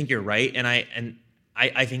think you're right, and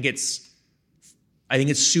I think it's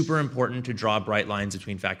super important to draw bright lines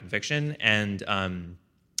between fact and fiction, and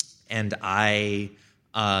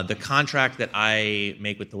the contract that I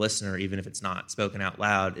make with the listener, even if it's not spoken out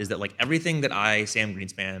loud, is that everything that I, Sam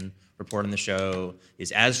Greenspan, report on the show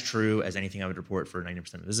is as true as anything I would report for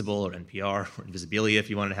 90% Invisible or NPR or Invisibilia if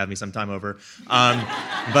you wanted to have me sometime over.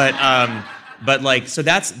 So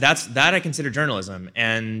that's I consider journalism,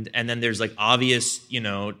 and then there's obvious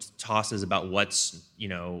tosses about what's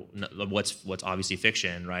obviously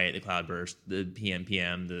fiction, right? The cloudburst, the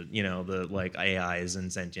PM, the AIs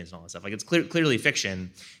and sentience and all that stuff. It's clearly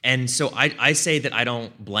fiction, and so I say that I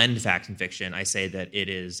don't blend fact and fiction. I say that it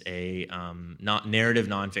is a narrative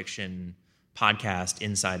nonfiction podcast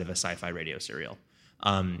inside of a sci-fi radio serial.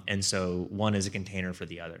 And so one is a container for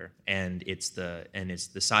the other, and it's the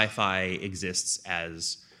sci-fi exists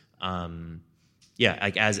as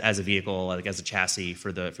as a vehicle, as a chassis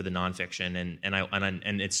for the nonfiction,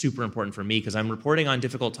 and it's super important for me because I'm reporting on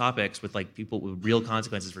difficult topics with people with real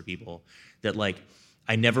consequences for people that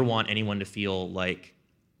I never want anyone to feel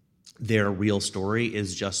their real story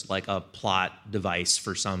is just a plot device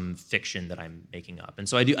for some fiction that I'm making up. And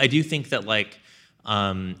so I do think that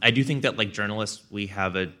journalists, we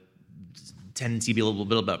have a tendency to be a little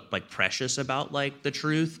bit about precious about the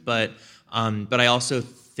truth, but I also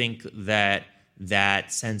think that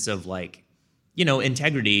sense of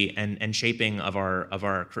integrity and shaping of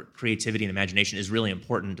our creativity and imagination is really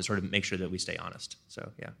important to sort of make sure that we stay honest.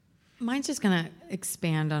 So yeah. Mine's just going to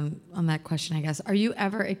expand on that question, I guess. Are you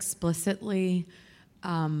ever explicitly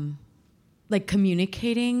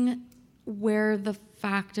communicating where the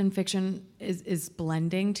fact and fiction is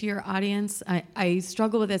blending to your audience? I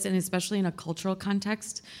struggle with this, and especially in a cultural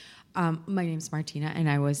context. My name's Martina, and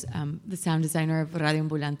I was the sound designer of Radio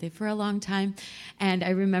Ambulante for a long time. And I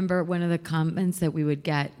remember one of the comments that we would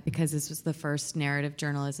get, because this was the first narrative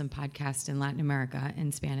journalism podcast in Latin America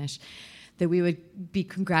in Spanish, that we would be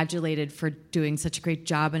congratulated for doing such a great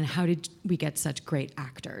job, and how did we get such great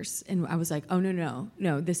actors? And I was oh,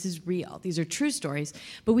 no, this is real. These are true stories.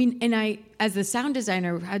 But I, as the sound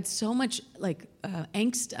designer, had so much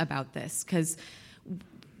angst about this, because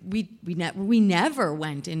we never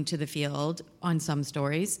went into the field on some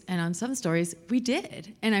stories, and on some stories we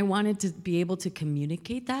did. And I wanted to be able to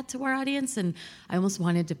communicate that to our audience, and I almost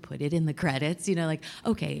wanted to put it in the credits,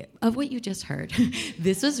 okay, of what you just heard,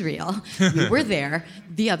 this was real, we were there,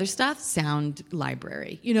 the other stuff, sound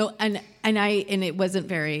library, and it wasn't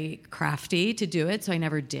very crafty to do it, so I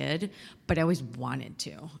never did, but I always wanted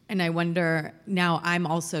to. And I wonder, now I'm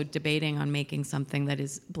also debating on making something that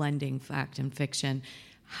is blending fact and fiction,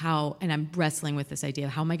 and I'm wrestling with this idea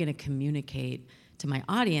of how am I going to communicate to my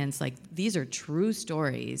audience, these are true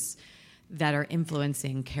stories that are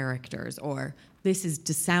influencing characters, or this is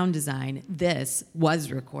sound design, this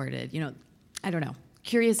was recorded. I don't know.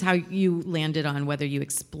 Curious how you landed on whether you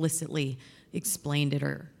explicitly explained it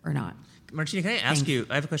or not. Martina, can I ask you?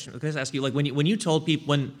 I have a question. Can I ask you, when you told people,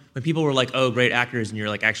 when people were oh, great actors, and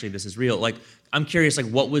you're actually this is real. I'm curious,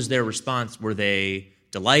 what was their response? Were they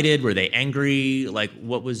delighted? Were they angry?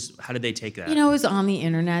 How did they take that? It was on the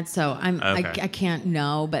internet, so I can't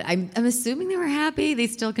know, but I'm assuming they were happy. They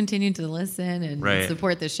still continued to listen and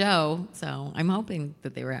support the show, so I'm hoping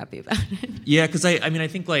that they were happy about it. Yeah, because I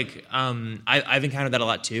think I've encountered that a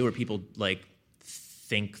lot too, where people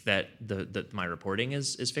think that my reporting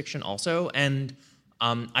is fiction also, and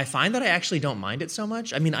I find that I actually don't mind it so much.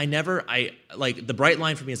 The bright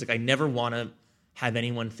line for me is I never want to have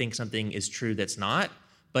anyone think something is true that's not.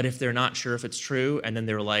 But if they're not sure if it's true, and then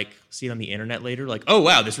they're see it on the internet later, oh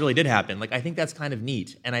wow, this really did happen. I think that's kind of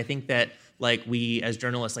neat, and I think that like we as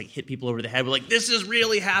journalists like hit people over the head. We're like, this is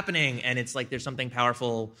really happening, and it's like there's something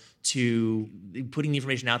powerful to putting the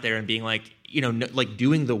information out there and being like, like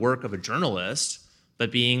doing the work of a journalist,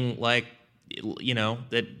 but being like, I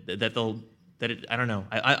don't know.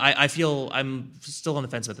 I feel I'm still on the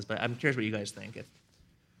fence about this, but I'm curious what you guys think.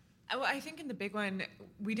 Well, I think in the big one,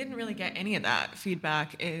 we didn't really get any of that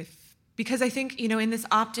feedback. Because I think, in this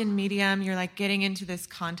opt-in medium, you're like getting into this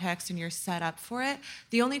context and you're set up for it.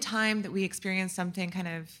 The only time that we experienced something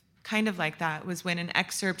kind of like that was when an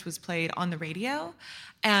excerpt was played on the radio,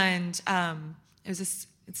 and it's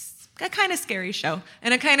a kind of scary show,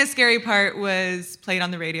 and a kind of scary part was played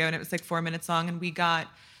on the radio, and it was like 4 minutes long, and we got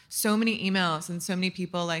so many emails and so many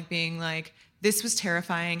people like being like, this was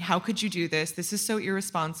terrifying. How could you do this? This is so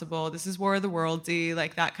irresponsible. This is War of the Worldsy,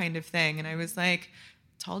 like that kind of thing. And I was like,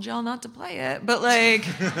 told y'all not to play it. But like,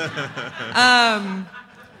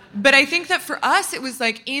 but I think that for us, it was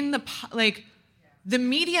like the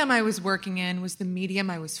medium I was working in was the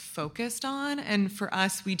medium I was focused on. And for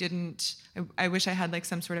us, we didn't, I wish I had like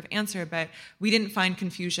some sort of answer, but we didn't find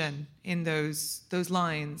confusion in those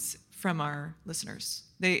lines from our listeners.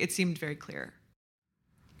 It seemed very clear.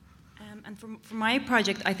 And for my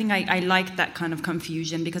project, I think I liked that kind of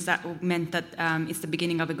confusion because that meant that it's the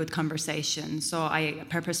beginning of a good conversation. So I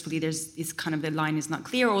purposefully, is kind of the line is not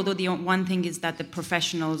clear, although the one thing is that the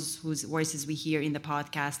professionals whose voices we hear in the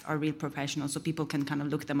podcast are real professionals, so people can kind of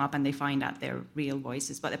look them up and they find out their real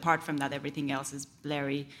voices. But apart from that, everything else is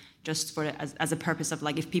blurry, just as a purpose of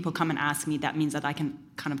like, if people come and ask me, that means that I can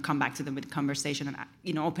kind of come back to them with a conversation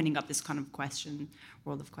and, opening up this kind of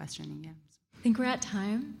world of questioning, yeah. I think we're at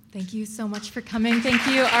time. Thank you so much for coming. Thank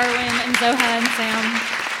you, Arwen and Zoha and Sam.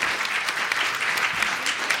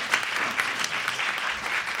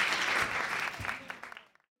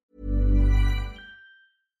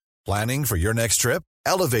 Planning for your next trip?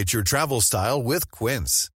 Elevate your travel style with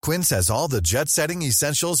Quince. Quince has all the jet-setting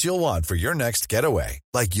essentials you'll want for your next getaway,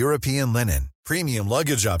 like European linen, premium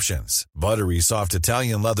luggage options, buttery soft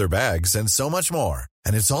Italian leather bags, and so much more.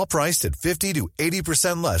 And it's all priced at 50 to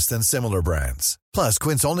 80% less than similar brands. Plus,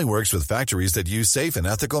 Quince only works with factories that use safe and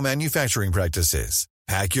ethical manufacturing practices.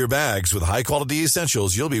 Pack your bags with high-quality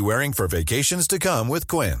essentials you'll be wearing for vacations to come with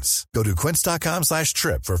Quince. Go to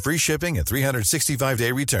quince.com/trip for free shipping and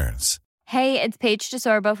 365-day returns. Hey, it's Paige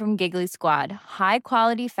DeSorbo from Giggly Squad. High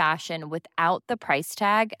quality fashion without the price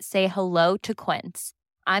tag. Say hello to Quince.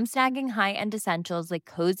 I'm snagging high-end essentials like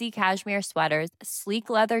cozy cashmere sweaters, sleek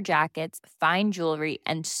leather jackets, fine jewelry,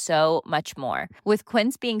 and so much more. With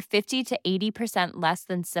Quince being 50 to 80% less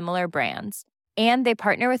than similar brands. And they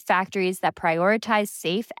partner with factories that prioritize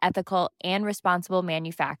safe, ethical, and responsible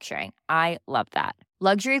manufacturing. I love that.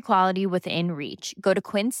 Luxury quality within reach. Go to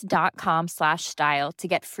quince.com/style to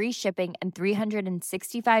get free shipping and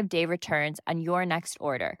 365-day returns on your next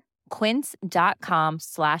order.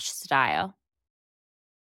 Quince.com/style.